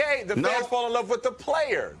NBA, the fans fall in love with the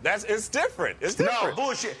player. It's different. It's different. No,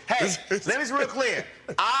 bullshit. Hey, let me be real clear.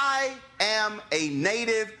 I am a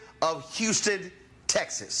native of Houston,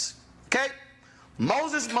 Texas. Okay?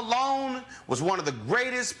 Moses Malone was one of the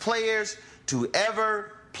greatest players to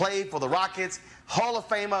ever play for the Rockets. Hall of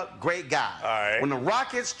Famer, great guy. All right. When the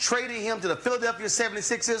Rockets traded him to the Philadelphia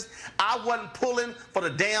 76ers, I wasn't pulling for the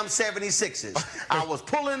damn 76ers. I was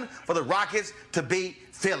pulling for the Rockets to beat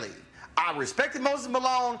Philly. I respected Moses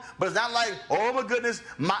Malone, but it's not like, oh my goodness,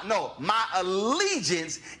 my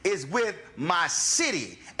allegiance is with my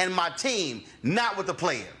city and my team, not with the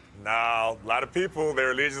player. No, a lot of people,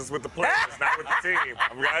 their allegiance with the players, not with the team.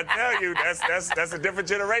 I'm gonna tell you, that's a different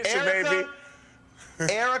generation, baby.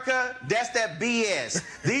 Erica, that's that BS.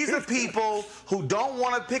 These are people who don't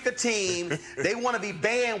want to pick a team. They want to be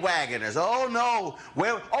bandwagoners. Oh, no.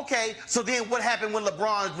 Well, okay, so then what happened when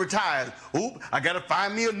LeBron retires? Oop, I got to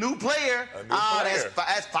find me a new player.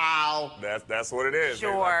 That's foul. That's what it is.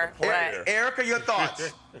 Sure. Erica, your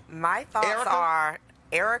thoughts? My thoughts are...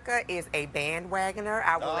 Erica is a bandwagoner.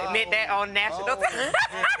 I will admit that on national. Get the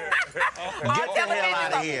hell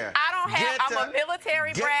out of here. I'm a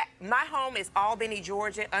military brat. My home is Albany,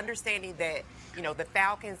 Georgia. Understanding that, the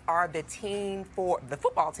Falcons are the team for the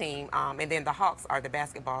football team, and then the Hawks are the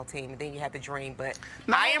basketball team, and then you have the Dream. But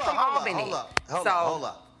I am from Albany. Hold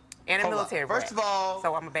up. And a military brat. First of all,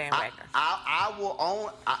 so I'm a bandwagoner. I will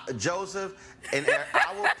own Joseph, and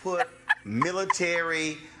I will put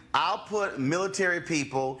military. I'll put military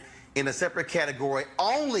people in a separate category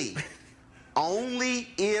only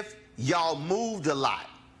if y'all moved a lot.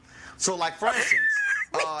 So, like, for instance,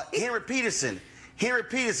 Henry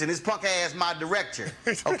Peterson, his punk ass, my director,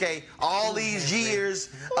 okay? All these years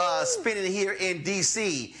spending here in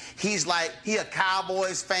D.C., he a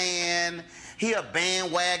Cowboys fan, he a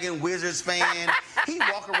bandwagon Wizards fan. He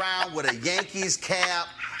walk around with a Yankees cap,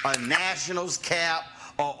 a Nationals cap,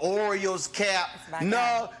 or Orioles cap.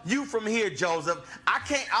 No, you from here, Joseph. I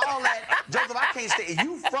can't, Joseph, I can't stay.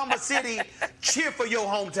 You from a city, cheer for your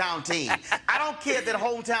hometown team. I don't care if that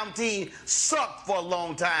hometown team sucked for a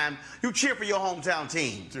long time. You cheer for your hometown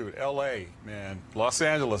team. Dude, L.A., man. Los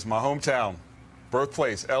Angeles, my hometown.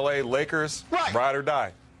 Birthplace, L.A., Lakers, ride or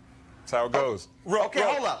die. That's how it goes. Okay,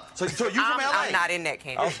 hold up. So you from L.A.? I'm not in that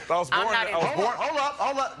camp. Hold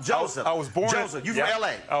up. Joseph. I was born Joseph, you from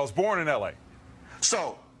L.A.? I was born in L.A.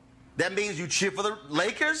 So, that means you cheer for the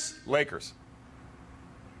Lakers? Lakers.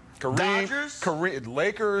 Dodgers?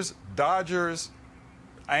 Lakers, Dodgers.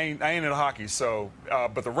 I ain't into hockey, so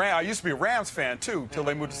but I used to be a Rams fan too till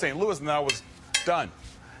they moved to St. Louis, and then I was done.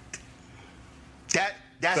 That's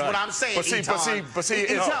done. What I'm saying. But see,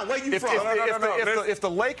 Eton, where you from? If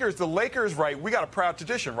the Lakers, right? We got a proud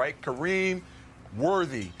tradition, right? Kareem,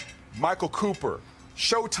 Worthy, Michael Cooper.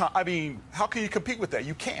 Showtime. I mean, how can you compete with that?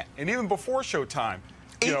 You can't. And even before Showtime,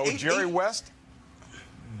 Jerry West,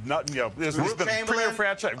 there's been a premier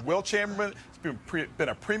franchise. Will Chamberlain, it's been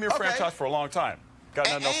a premier franchise for a long time. Got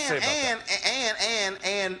nothing else to say about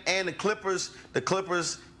that. And the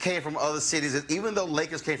Clippers came from other cities. Even though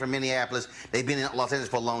Lakers came from Minneapolis, they've been in Los Angeles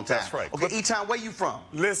for a long time. That's right. Okay, Eton, where you from?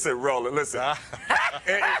 Listen, Roland, listen.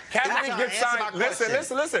 Kaepernick gets signed.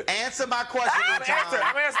 Listen. Answer my question, Eton.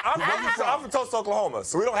 I'm from Tulsa, Oklahoma,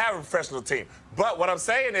 so we don't have a professional team. But what I'm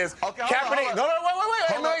saying is, Kaepernick. No,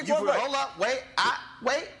 wait. Hold up. Wait.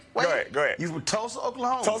 Go ahead. You from Tulsa,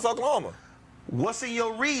 Oklahoma? Tulsa, Oklahoma. What's in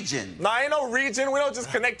your region? No, ain't no region. We don't just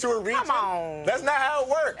connect to a region. Come on. That's not how it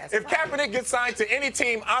works. If Kaepernick gets signed to any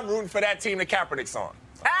team, I'm rooting for that team that Kaepernick's on.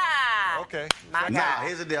 Ah. Okay. Now,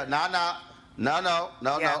 here's the deal.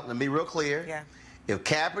 Let me be real clear. Yeah. If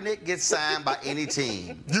Kaepernick gets signed by any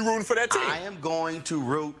team, you rooting for that team? I am going to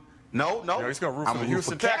root. No. He's going to root I'm for the gonna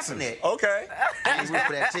Houston root for Texans. Kaepernick. Okay. I ain't root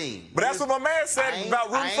for that team. But that's what my man said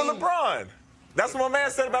about rooting for LeBron. That's what my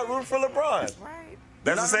man said about rooting for LeBron. Right.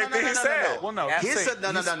 That's the same thing he said. Well, no.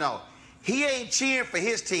 No. He ain't cheering for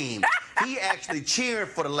his team. He actually cheering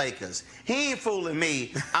for the Lakers. He ain't fooling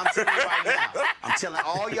me. I'm telling you right now. I'm telling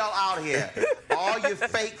all y'all out here, all you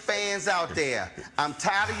fake fans out there, I'm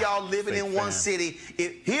tired of y'all living in one city.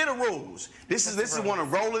 Here are the rules. This is one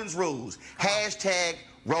of Roland's rules. Hashtag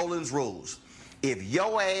Roland's rules. If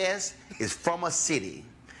your ass is from a city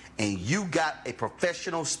and you got a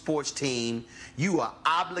professional sports team, you are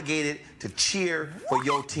obligated to cheer for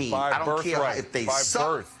your team. By I don't care if they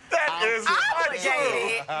suck. That is not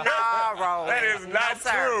true. No, Roland. That is not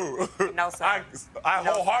true. No, sir. I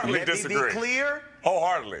wholeheartedly Let me disagree. be clear.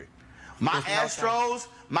 Wholeheartedly. My Astros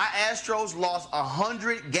lost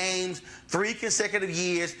 100 games 3 consecutive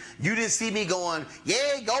years. You didn't see me going,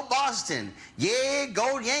 yeah, go Boston. Yeah,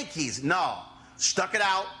 go Yankees. No. Stuck it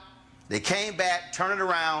out. They came back, turned it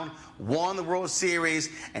around, won the World Series,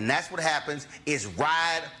 and that's what happens is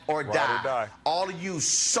ride or die. All of you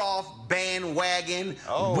soft bandwagon,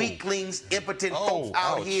 weaklings, impotent folks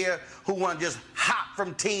out here who want to just hop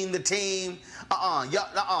from team to team.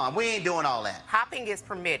 We ain't doing all that. Hopping is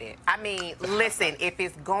permitted. I mean, listen, if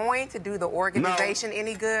it's going to do the organization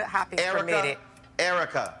any good, hopping is permitted.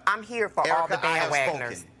 Erica. I'm here for all the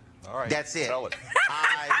bandwagoners. All right. That's it.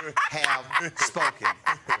 I have spoken.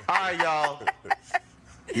 All right, y'all.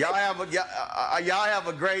 Y'all have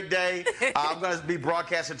a great day. I'm going to be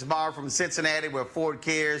broadcasting tomorrow from Cincinnati, where Ford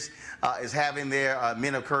Cares is having their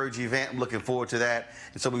Men of Courage event. I'm looking forward to that.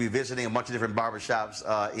 And so we'll be visiting a bunch of different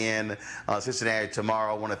barbershops in Cincinnati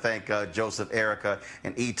tomorrow. I want to thank Joseph, Erica,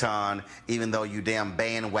 and Eton. Even though you damn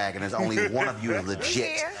bandwagoners, only one of you is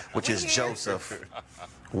legit, which is Joseph.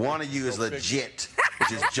 One of you is legit,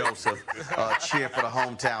 which is Joseph. Cheer for the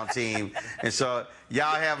hometown team. And so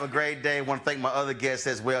y'all have a great day. I want to thank my other guests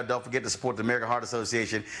as well. Don't forget to support the American Heart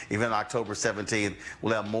Association event on October 17th.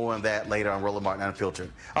 We'll have more on that later on Roland Martin Unfiltered.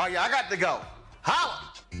 All right, y'all, I got to go. Holla!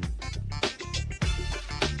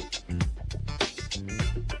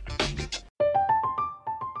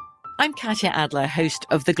 I'm Katya Adler, host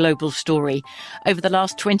of The Global Story. Over the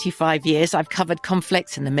last 25 years, I've covered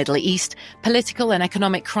conflicts in the Middle East, political and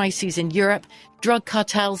economic crises in Europe, drug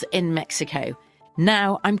cartels in Mexico.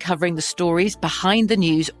 Now I'm covering the stories behind the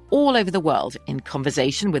news all over the world in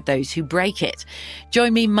conversation with those who break it.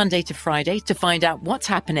 Join me Monday to Friday to find out what's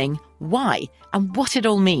happening, why, and what it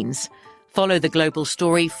all means. Follow The Global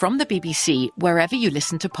Story from the BBC wherever you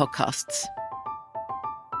listen to podcasts.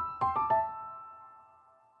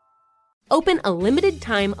 Open a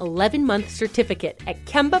limited-time 11-month certificate at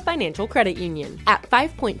Kemba Financial Credit Union. At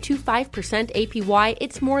 5.25% APY,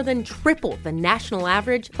 it's more than triple the national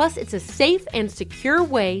average, plus it's a safe and secure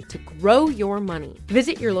way to grow your money.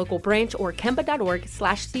 Visit your local branch or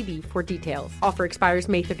kemba.org/cb for details. Offer expires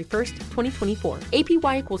May 31st, 2024.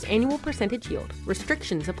 APY equals annual percentage yield.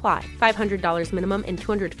 Restrictions apply. $500 minimum and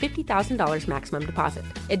 $250,000 maximum deposit.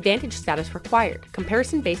 Advantage status required.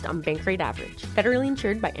 Comparison based on bank rate average. Federally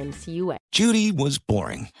insured by NCUA. Judy was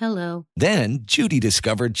boring. Hello. Then Judy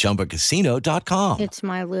discovered ChumbaCasino.com. It's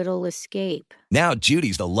my little escape. Now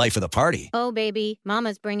Judy's the life of the party. Oh, baby,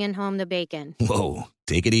 mama's bringing home the bacon. Whoa,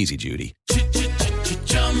 take it easy, Judy.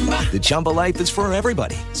 The Chumba life is for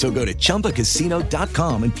everybody. So go to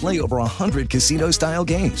ChumbaCasino.com and play over 100 casino-style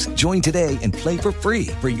games. Join today and play for free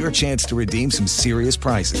for your chance to redeem some serious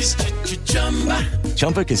prizes.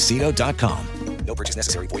 ChumbaCasino.com. No purchase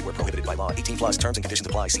necessary. Void where prohibited by law. 18 plus terms and conditions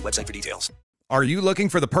apply. See website for details. Are you looking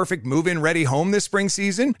for the perfect move-in ready home this spring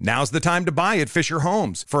season? Now's the time to buy at Fisher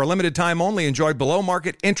Homes. For a limited time only, enjoy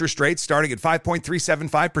below-market interest rates starting at 5.375%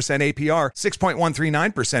 APR,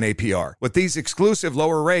 6.139% APR. With these exclusive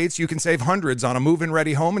lower rates, you can save hundreds on a move-in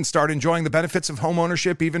ready home and start enjoying the benefits of home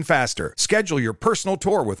ownership even faster. Schedule your personal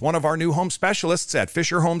tour with one of our new home specialists at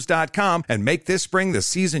FisherHomes.com and make this spring the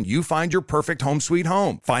season you find your perfect home sweet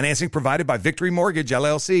home. Financing provided by Victory Mortgage,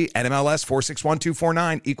 LLC, NMLS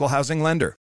 461249, Equal Housing Lender.